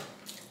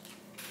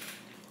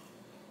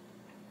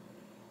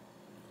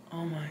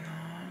 Oh my God.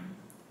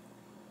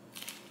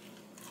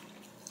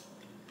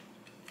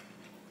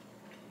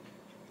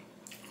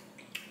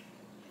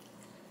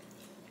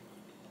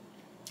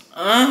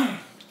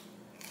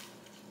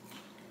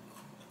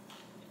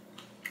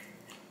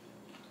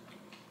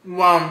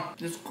 Wow,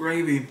 this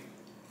gravy.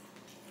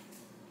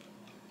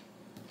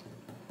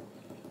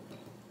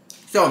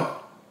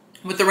 So,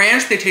 with the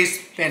ranch, they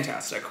taste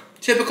fantastic.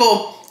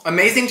 Typical,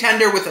 amazing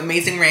tender with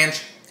amazing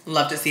ranch.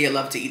 Love to see it,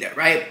 love to eat it,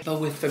 right? But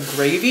with the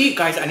gravy,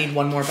 guys, I need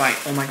one more bite.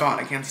 Oh my God,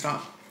 I can't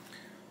stop.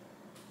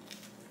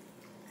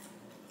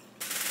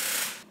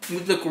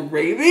 with the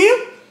gravy,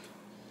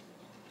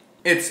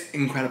 it's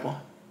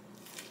incredible.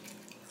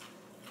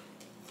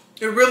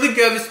 It really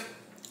gives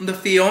the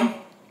feel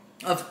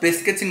of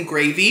biscuits and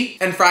gravy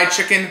and fried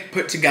chicken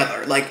put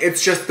together. Like,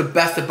 it's just the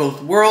best of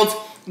both worlds.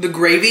 The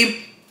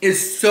gravy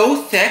is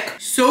so thick,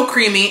 so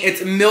creamy.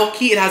 It's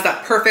milky. It has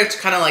that perfect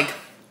kind of like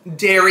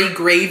dairy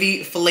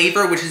gravy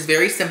flavor, which is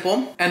very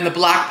simple. And the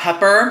black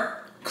pepper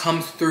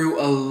comes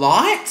through a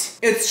lot.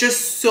 It's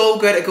just so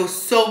good. It goes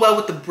so well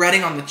with the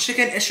breading on the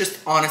chicken. It's just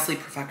honestly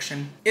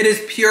perfection. It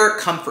is pure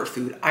comfort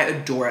food. I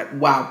adore it.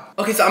 Wow.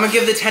 Okay, so I'm gonna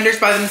give the tenders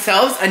by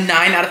themselves a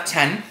 9 out of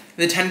 10.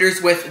 The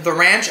tenders with the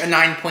ranch, a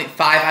 9.5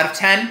 out of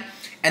 10.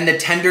 And the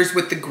tenders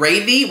with the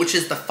gravy, which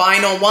is the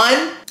final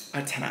one,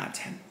 a 10 out of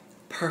 10.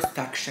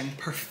 Perfection,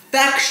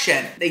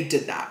 perfection. They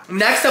did that.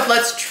 Next up,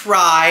 let's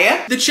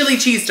try the chili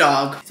cheese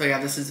dog. So yeah,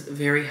 this is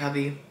very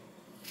heavy.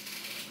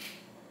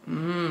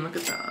 Look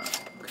at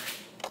that. Okay.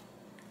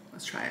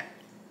 Let's try it.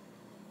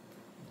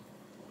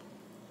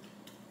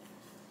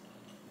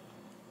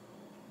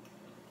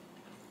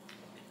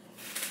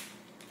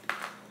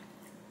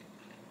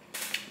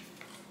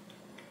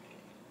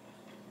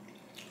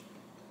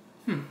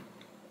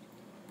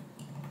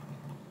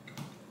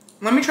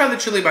 Let me try the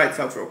chili by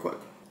itself real quick.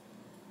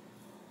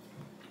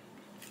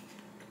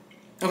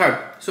 Okay,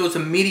 so it's a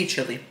meaty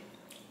chili.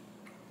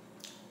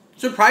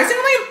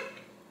 Surprisingly,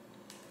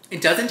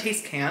 it doesn't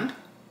taste canned.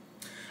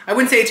 I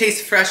wouldn't say it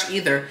tastes fresh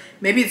either.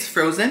 Maybe it's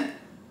frozen,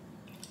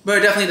 but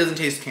it definitely doesn't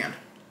taste canned.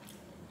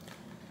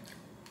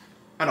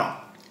 At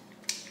all.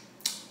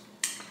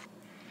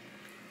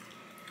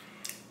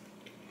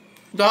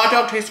 The hot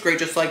dog tastes great,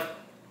 just like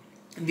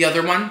the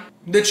other one.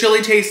 The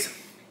chili tastes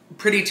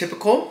pretty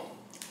typical.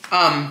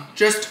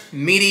 Just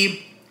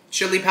meaty,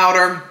 chili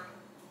powder,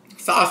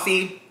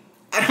 saucy.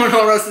 I don't know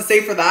what else to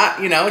say for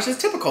that, you know, it's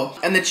just typical.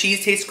 And the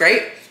cheese tastes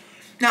great.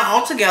 Now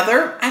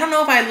altogether, I don't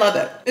know if I love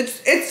it.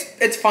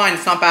 It's fine,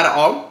 it's not bad at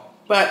all,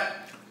 but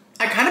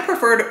I kind of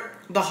preferred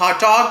the hot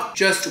dog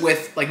just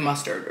with like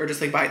mustard or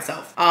just like by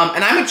itself.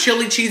 And I'm a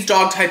chili cheese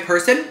dog type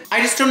person.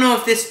 I just don't know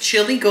if this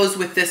chili goes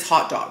with this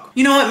hot dog.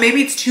 You know what,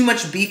 maybe it's too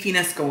much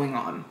beefiness going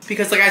on.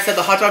 Because like I said,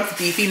 the hot dog's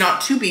beefy,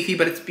 not too beefy,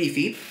 but it's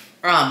beefy.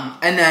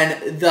 And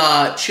then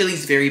the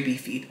chili's very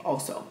beefy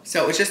also.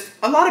 So it's just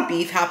a lot of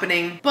beef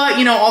happening. But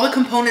you know, all the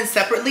components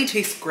separately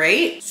taste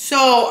great.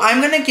 So I'm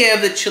gonna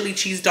give the chili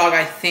cheese dog,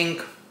 I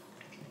think,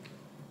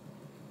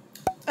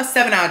 a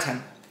 7 out of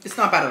 10. It's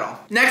not bad at all.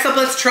 Next up,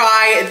 let's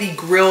try the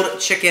grilled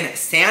chicken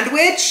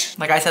sandwich.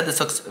 Like I said, this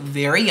looks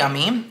very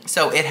yummy.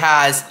 So it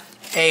has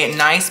a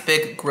nice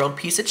big grilled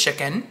piece of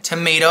chicken,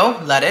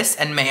 tomato, lettuce,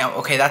 and mayo.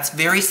 Okay, that's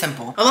very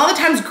simple. A lot of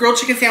times grilled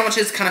chicken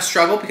sandwiches kind of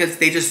struggle because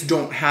they just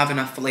don't have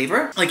enough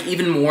flavor, like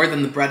even more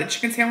than the breaded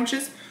chicken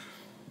sandwiches.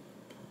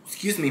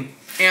 Excuse me.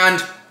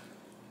 And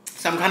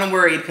so I'm kind of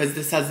worried because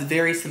this has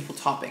very simple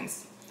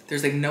toppings.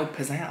 There's like no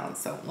pizzazz,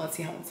 so let's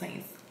see how it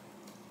tastes.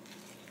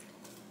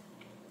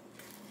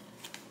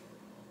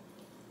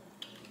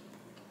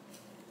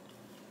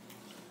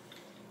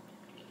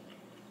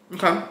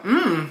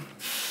 Okay,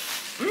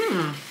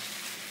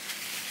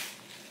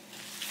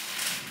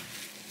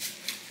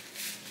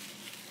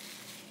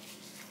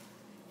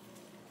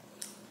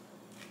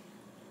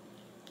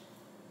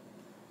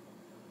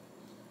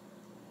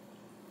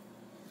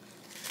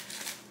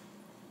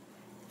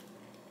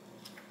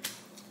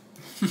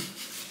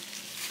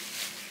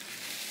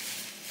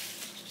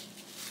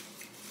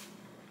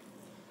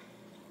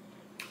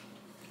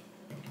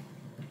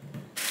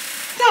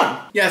 Done.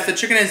 Yes, the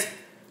chicken is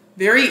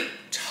very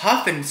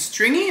tough and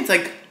stringy. It's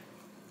like,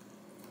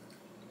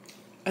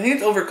 I think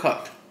it's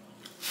overcooked.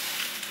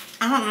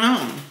 I don't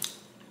know.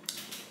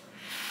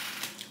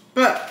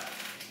 But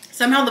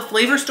somehow the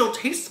flavor still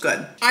tastes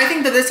good. I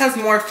think that this has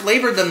more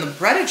flavor than the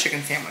breaded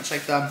chicken sandwich,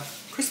 like the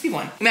crispy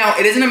one. Now,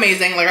 it isn't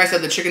amazing. Like I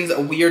said, the chicken's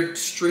a weird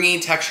stringy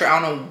texture. I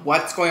don't know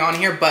what's going on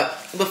here, but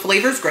the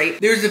flavor's great.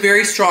 There's a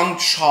very strong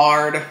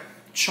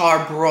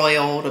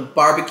char-broiled,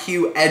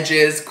 barbecue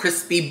edges,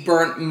 crispy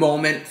burnt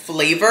moment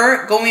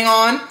flavor going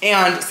on.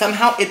 And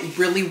somehow it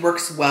really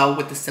works well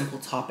with the simple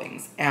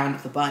toppings and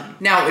the bun.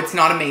 Now, it's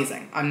not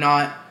amazing. I'm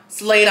not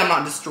slayed, I'm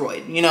not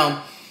destroyed, you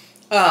know?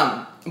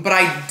 But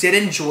I did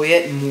enjoy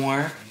it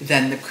more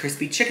than the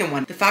crispy chicken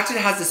one. The fact that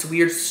it has this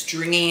weird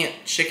stringy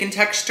chicken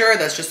texture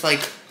that's just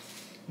like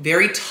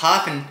very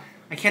tough, and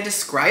I can't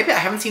describe it. I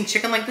haven't seen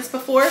chicken like this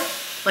before.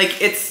 Like,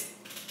 it's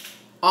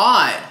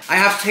odd. I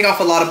have to take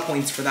off a lot of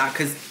points for that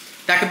because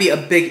that could be a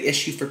big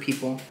issue for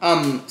people.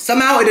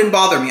 Somehow it didn't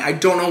bother me. I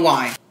don't know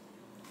why.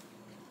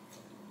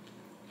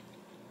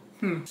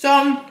 So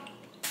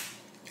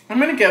I'm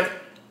gonna give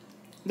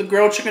the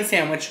grilled chicken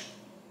sandwich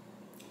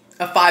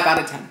a 5 out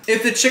of 10.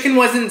 If the chicken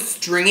wasn't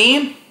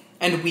stringy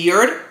and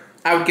weird,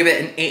 I would give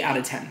it an 8 out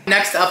of 10.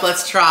 Next up,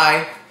 let's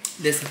try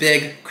this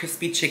big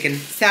crispy chicken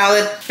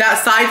salad.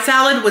 That side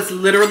salad was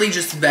literally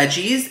just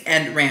veggies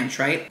and ranch,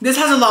 right? This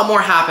has a lot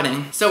more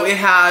happening. So it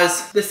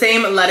has the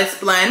same lettuce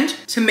blend,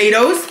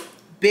 tomatoes,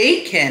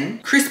 bacon,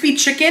 crispy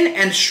chicken,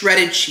 and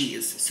shredded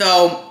cheese.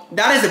 So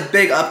that is a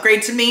big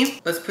upgrade to me.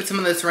 Let's put some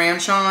of this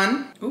ranch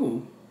on.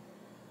 Ooh.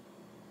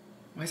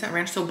 Why is that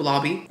ranch so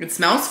blobby? It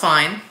smells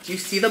fine. Do you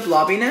see the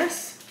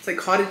blobbiness? It's like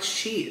cottage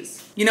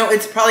cheese. You know,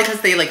 it's probably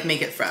because they like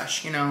make it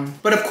fresh, you know?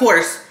 But of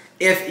course,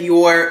 if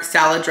your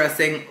salad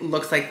dressing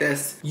looks like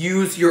this,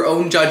 use your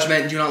own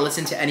judgment. Do not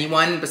listen to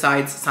anyone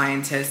besides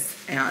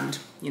scientists and,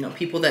 you know,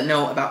 people that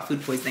know about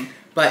food poisoning.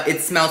 But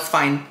it smells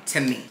fine to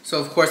me. So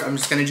of course, I'm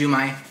just gonna do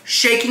my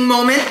shaking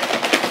moment.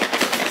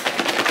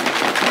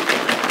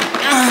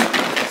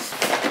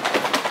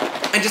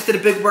 I just did a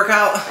big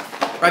workout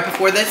right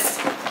before this.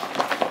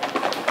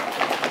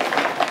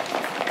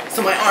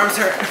 So my arms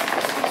hurt.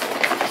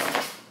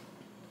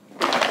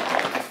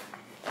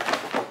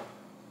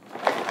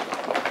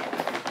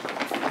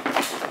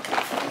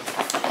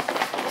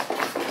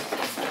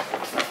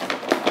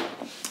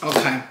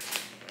 Okay.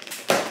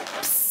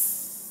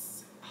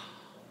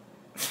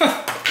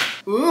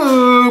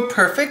 Ooh,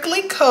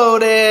 perfectly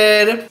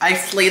coated. I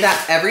slay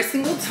that every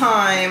single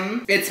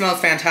time. It smells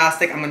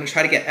fantastic. I'm gonna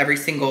try to get every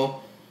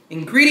single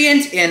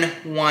ingredient in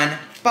one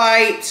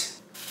bite.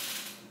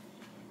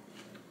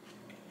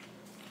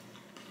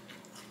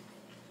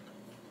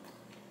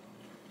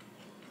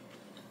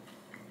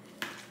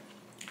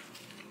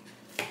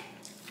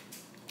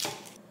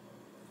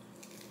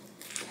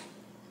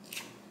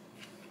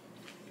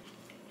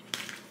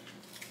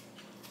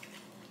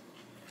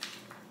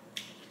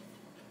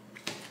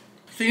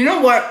 So you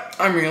know what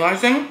I'm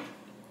realizing?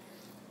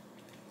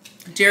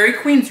 Dairy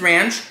Queen's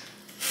ranch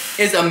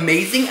is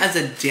amazing as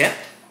a dip,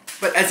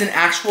 but as an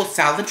actual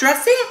salad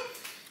dressing,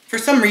 for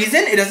some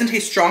reason, it doesn't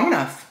taste strong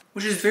enough,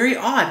 which is very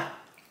odd.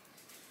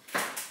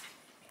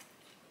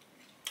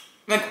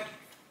 Like,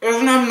 it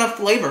doesn't have enough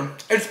flavor.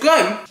 It's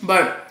good,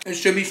 but it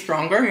should be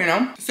stronger, you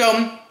know?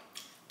 So,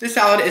 this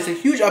salad is a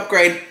huge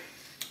upgrade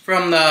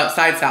from the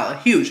side salad,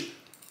 huge.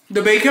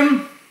 The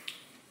bacon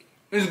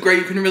is great,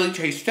 you can really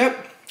taste it,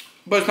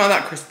 but it's not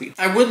that crispy.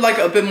 I would like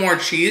a bit more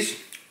cheese.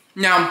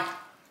 Now,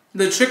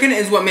 the chicken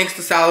is what makes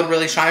the salad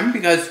really shine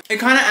because it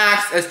kind of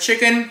acts as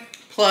chicken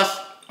plus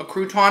a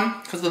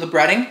crouton because of the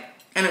breading,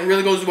 and it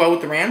really goes well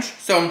with the ranch.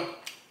 So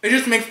it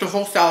just makes the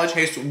whole salad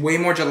taste way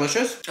more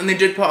delicious, and they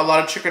did put a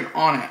lot of chicken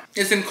on it.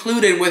 It's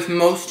included with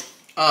most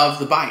of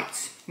the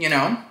bites, you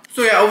know?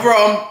 So yeah,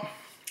 overall,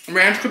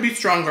 ranch could be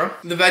stronger.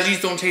 The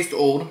veggies don't taste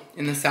old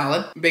in the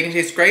salad. Bacon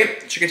tastes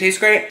great, chicken tastes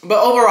great,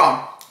 but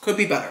overall, could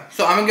be better.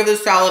 So I'm gonna give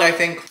this salad, I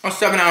think, a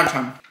 7 out of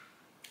 10.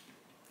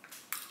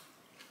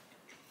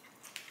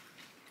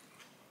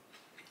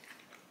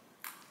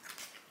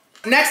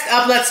 Next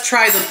up, let's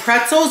try the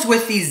pretzels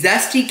with the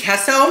zesty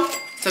queso.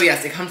 So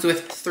yes, it comes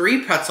with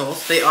 3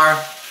 pretzels. They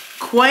are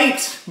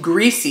quite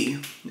greasy,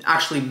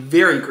 actually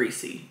very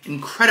greasy,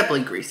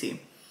 incredibly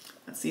greasy.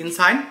 That's the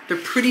inside. They're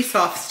pretty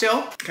soft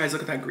still. Guys,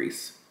 look at that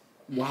grease.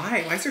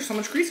 Why? Why is there so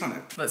much grease on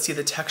it? Let's see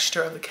the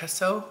texture of the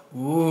queso.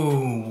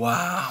 Ooh,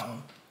 wow.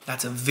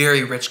 That's a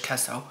very rich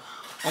queso.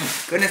 Oh my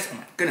goodness,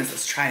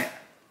 let's try it.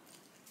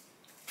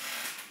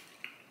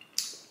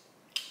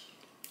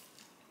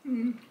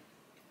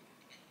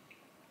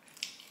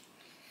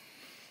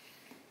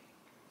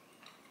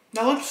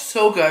 That looks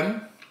so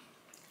good,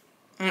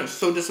 and it's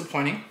so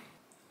disappointing.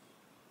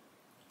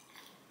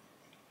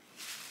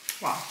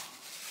 Wow.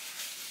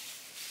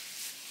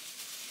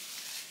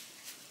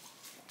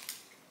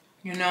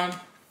 You know,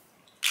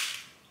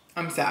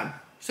 I'm sad.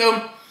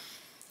 So,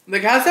 the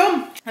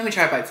queso, let me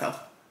try it by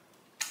itself.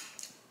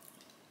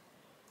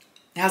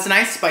 It has a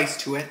nice spice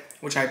to it,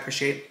 which I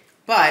appreciate,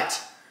 but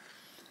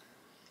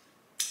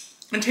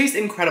it tastes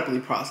incredibly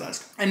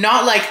processed. And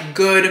not like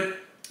good,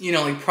 you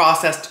know, like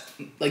processed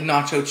like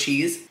nacho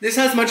cheese. This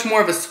has much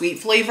more of a sweet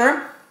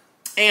flavor,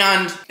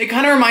 and it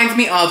kind of reminds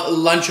me of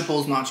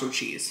Lunchables nacho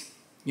cheese.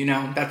 You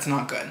know, that's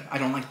not good. I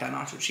don't like that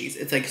nacho cheese.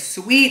 It's like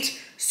sweet,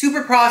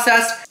 super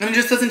processed, and it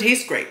just doesn't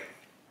taste great.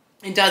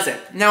 It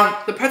doesn't.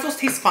 Now, the pretzels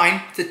taste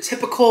fine. It's a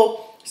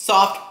typical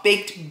soft,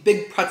 baked,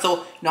 big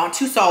pretzel, not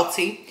too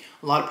salty.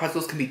 A lot of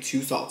pretzels can be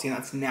too salty, and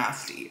that's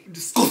nasty.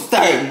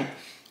 Disgusting.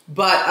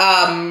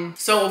 But,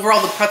 so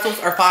overall, the pretzels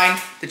are fine.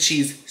 The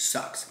cheese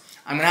sucks.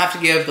 I'm gonna have to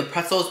give the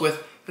pretzels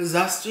with the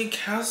zesty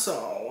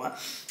queso,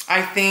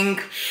 I think,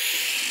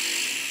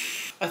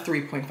 a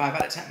 3.5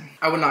 out of 10.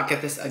 I would not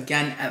get this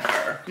again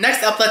ever.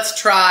 Next up, let's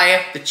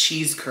try the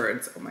cheese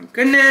curds. Oh my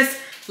goodness.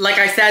 Like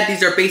I said,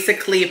 these are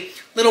basically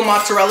little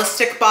mozzarella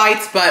stick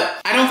bites,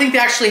 but I don't think they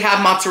actually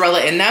have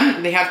mozzarella in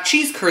them. They have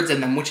cheese curds in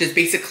them, which is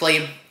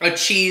basically a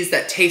cheese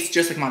that tastes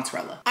just like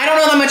mozzarella. I don't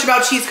know that much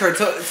about cheese curds,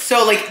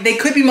 so like they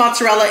could be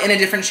mozzarella in a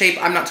different shape.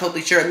 I'm not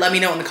totally sure. Let me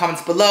know in the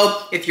comments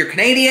below if you're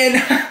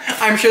Canadian.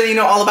 I'm sure that you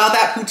know all about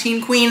that,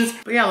 poutine queens.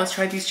 But yeah, let's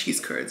try these cheese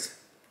curds.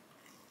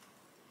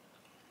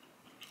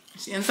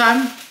 See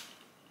inside?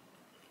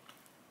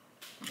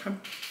 Okay.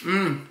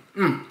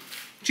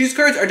 Cheese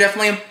curds are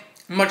definitely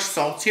much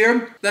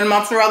saltier than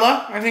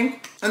mozzarella, I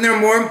think. And they're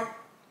more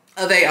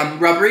of a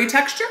rubbery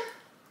texture.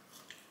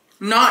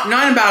 Not in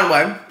a bad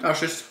way, that's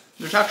just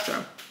the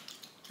texture.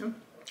 Okay.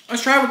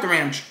 Let's try it with the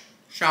ranch,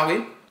 shall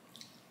we?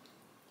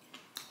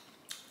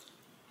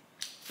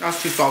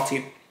 That's too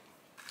salty.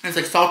 It's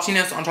like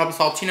saltiness on top of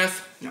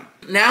saltiness. No.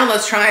 Now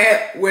let's try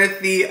it with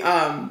the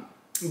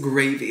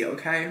gravy,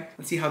 okay?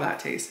 Let's see how that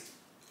tastes.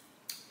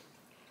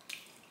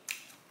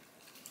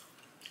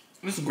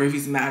 This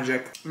gravy's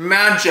magic.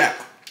 Magic!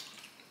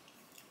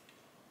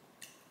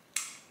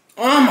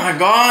 Oh my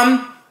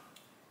God.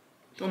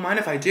 Don't mind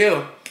if I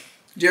do.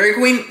 Dairy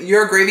Queen,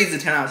 your gravy's a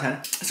 10 out of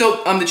 10.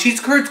 So the cheese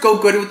curds go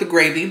good with the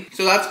gravy,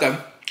 so that's good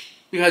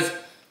because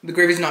the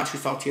gravy's not too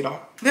salty at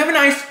all. They have a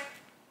nice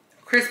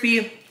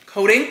crispy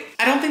coating.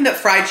 I don't think that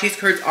fried cheese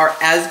curds are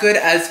as good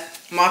as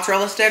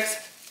mozzarella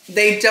sticks.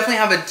 They definitely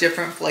have a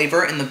different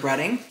flavor in the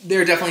breading.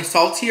 They're definitely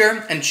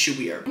saltier and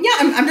chewier. Yeah,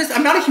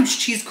 I'm not a huge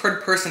cheese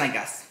curd person, I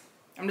guess.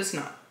 I'm just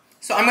not.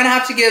 So I'm gonna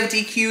have to give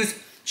DQ's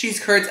cheese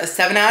curds a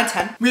 7 out of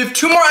 10. We have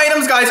 2 more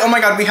items, guys. Oh my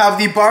God, we have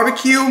the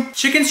barbecue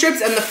chicken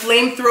strips and the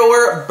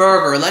FlameThrower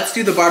burger. Let's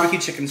do the barbecue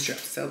chicken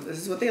strips. So this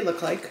is what they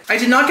look like. I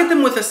did not get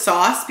them with a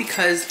sauce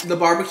because the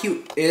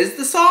barbecue is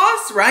the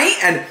sauce, right?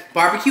 And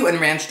barbecue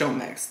and ranch don't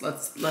mix.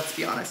 Let's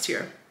be honest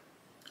here.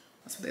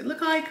 That's what they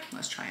look like.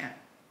 Let's try it.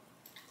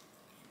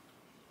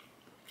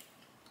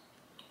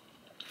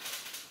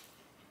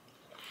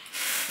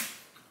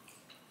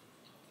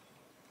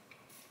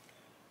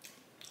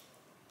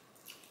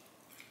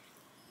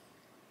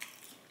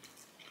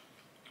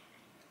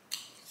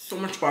 So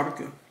much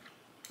barbecue.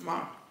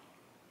 Wow.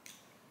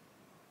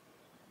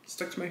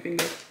 Stuck to my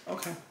finger.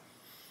 Okay.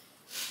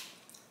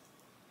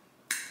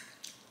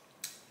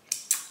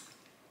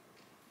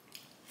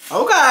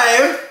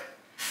 Okay.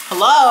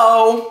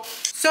 Hello.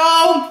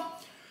 So,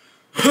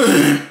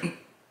 that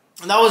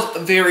was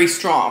very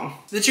strong.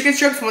 The chicken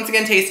strips, once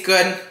again, taste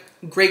good.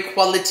 Great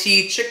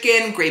quality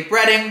chicken, great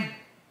breading.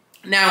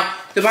 Now,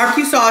 the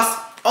barbecue sauce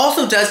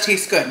also does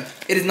taste good.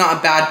 It is not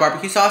a bad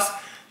barbecue sauce.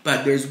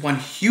 But there's one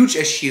huge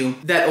issue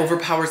that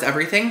overpowers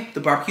everything. The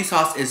barbecue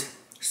sauce is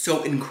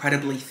so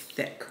incredibly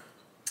thick.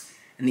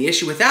 And the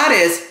issue with that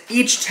is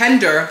each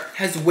tender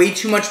has way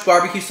too much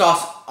barbecue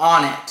sauce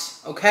on it,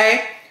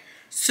 okay?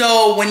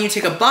 So when you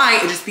take a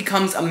bite, it just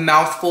becomes a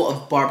mouthful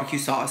of barbecue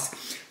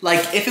sauce.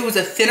 Like if it was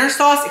a thinner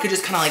sauce, it could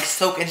just kind of like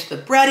soak into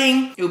the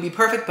breading. It would be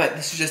perfect, but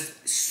this is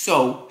just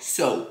so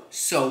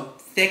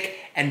thick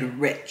and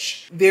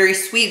rich. Very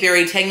sweet,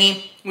 very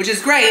tangy, which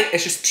is great.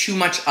 It's just too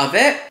much of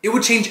it. It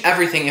would change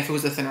everything if it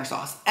was a thinner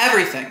sauce.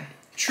 Everything,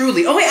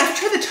 truly. Oh wait, I have to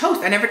try the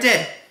toast. I never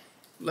did.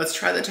 Let's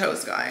try the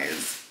toast,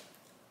 guys.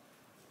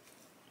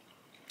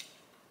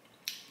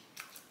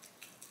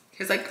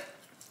 It's like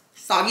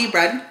soggy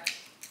bread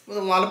with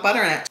a lot of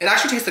butter in it. It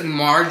actually tastes like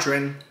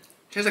margarine.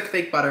 It tastes like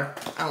fake butter.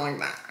 I don't like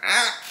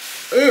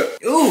that.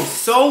 Ooh,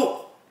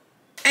 so.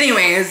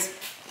 Anyways,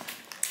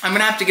 I'm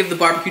gonna have to give the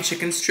barbecue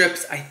chicken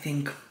strips, I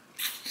think,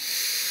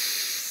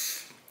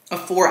 a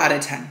 4 out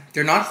of 10.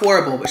 They're not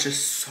horrible, but it's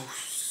just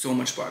so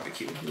much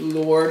barbecue.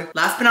 Lord.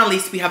 Last but not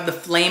least, we have the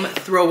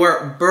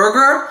FlameThrower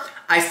burger.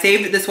 I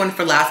saved this one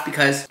for last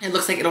because it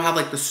looks like it'll have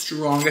like the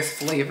strongest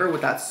flavor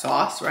with that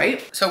sauce,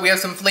 right? So we have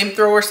some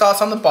FlameThrower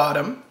sauce on the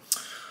bottom.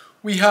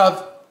 We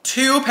have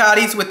 2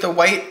 patties with the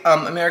white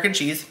American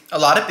cheese, a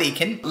lot of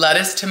bacon,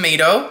 lettuce,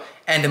 tomato,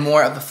 and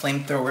more of the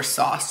FlameThrower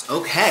sauce.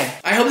 Okay.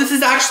 I hope this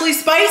is actually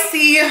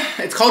spicy.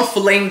 It's called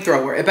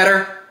FlameThrower. It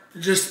better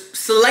just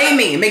slay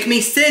me, make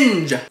me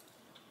singe.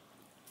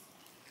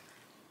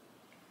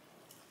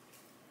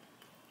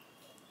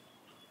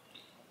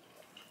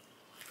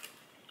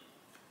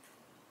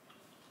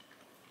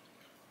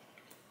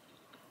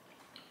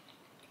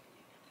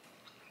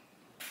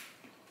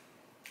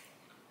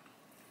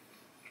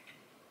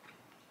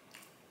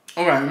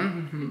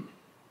 Okay.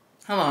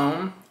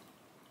 Hello.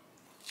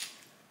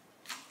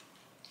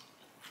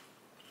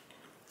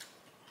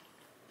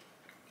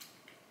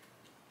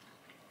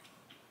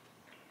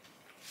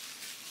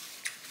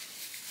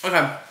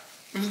 Okay,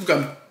 this is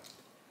good.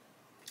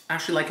 I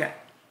actually like it.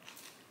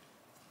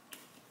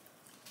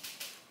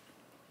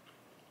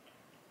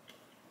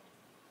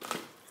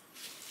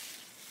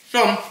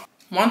 So,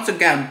 once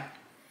again,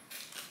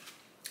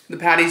 the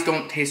patties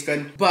don't taste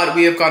good, but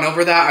we have gone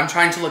over that. I'm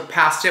trying to look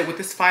past it with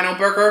this final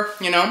burger,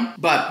 you know,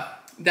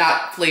 but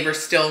that flavor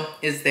still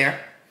is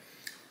there.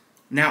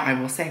 Now, I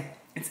will say,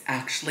 it's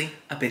actually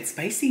a bit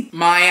spicy.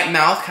 My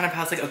mouth kind of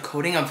has like a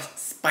coating of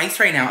spice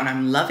right now and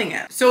I'm loving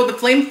it. So the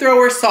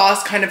FlameThrower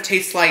sauce kind of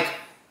tastes like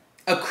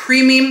a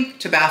creamy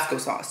Tabasco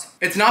sauce.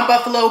 It's not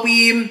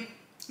buffalo-y,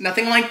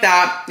 nothing like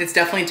that. It's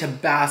definitely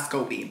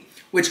Tabasco-y,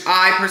 which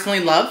I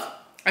personally love.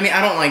 I mean,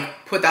 I don't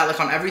like put that like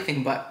on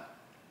everything, but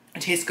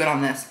it tastes good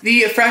on this.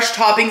 The fresh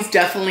toppings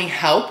definitely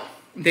help.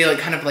 They like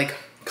kind of like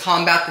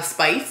combat the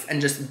spice and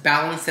just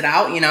balance it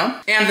out, you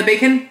know? And the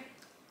bacon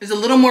is a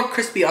little more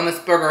crispy on this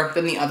burger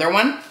than the other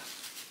one.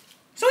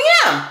 So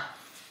yeah,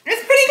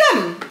 it's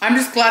pretty good. I'm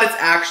just glad it's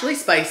actually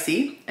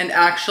spicy and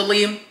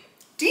actually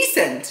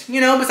decent, you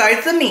know,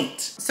 besides the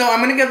meat. So I'm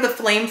gonna give the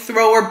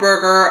FlameThrower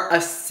burger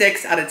a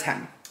 6 out of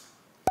 10.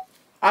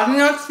 I think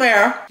that's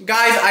fair.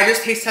 Guys, I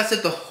just taste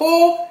tested the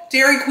whole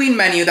Dairy Queen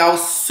menu. That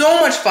was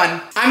so much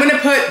fun. I'm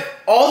gonna put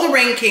all the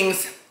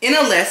rankings in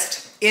a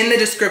list in the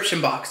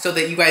description box so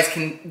that you guys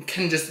can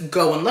just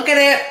go and look at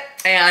it.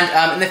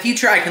 And in the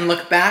future, I can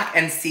look back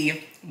and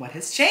see what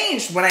has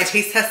changed when I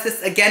taste test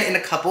this again in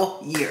a couple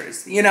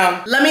years, you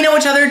know? Let me know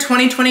which other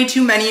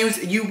 2022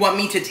 menus you want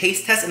me to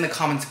taste test in the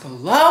comments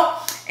below.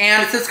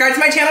 And subscribe to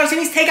my channel,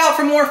 Timmy's Takeout,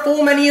 for more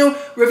full menu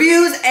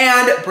reviews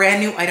and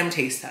brand new item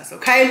taste tests,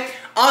 okay?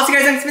 I'll see you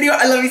guys next video.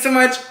 I love you so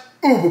much.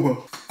 Ooh, boo,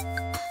 boo.